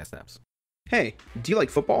your podcast apps. Hey, do you like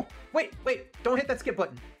football? Wait, don't hit that skip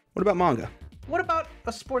button. What about manga? What about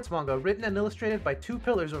a sports manga written and illustrated by two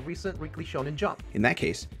pillars of recent Weekly Shonen Jump? In that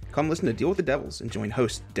case, come listen to Deal with the Devils and join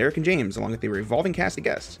hosts Derek and James along with a revolving cast of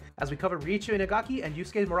guests as we cover Riichi Inagaki and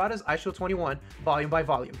Yusuke Murata's Aisho 21, volume by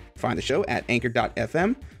volume. Find the show at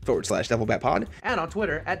anchor.fm/DevilBatPod and on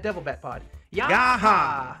Twitter at DevilBatPod.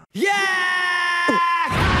 Yaha! Yeah!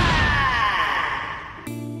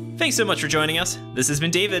 Thanks so much for joining us. This has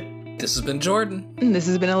been David. This has been Jordan. And this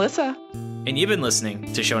has been Alissa. And you've been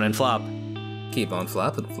listening to Shonen Flop. Keep on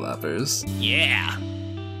flopping, floppers. Yeah!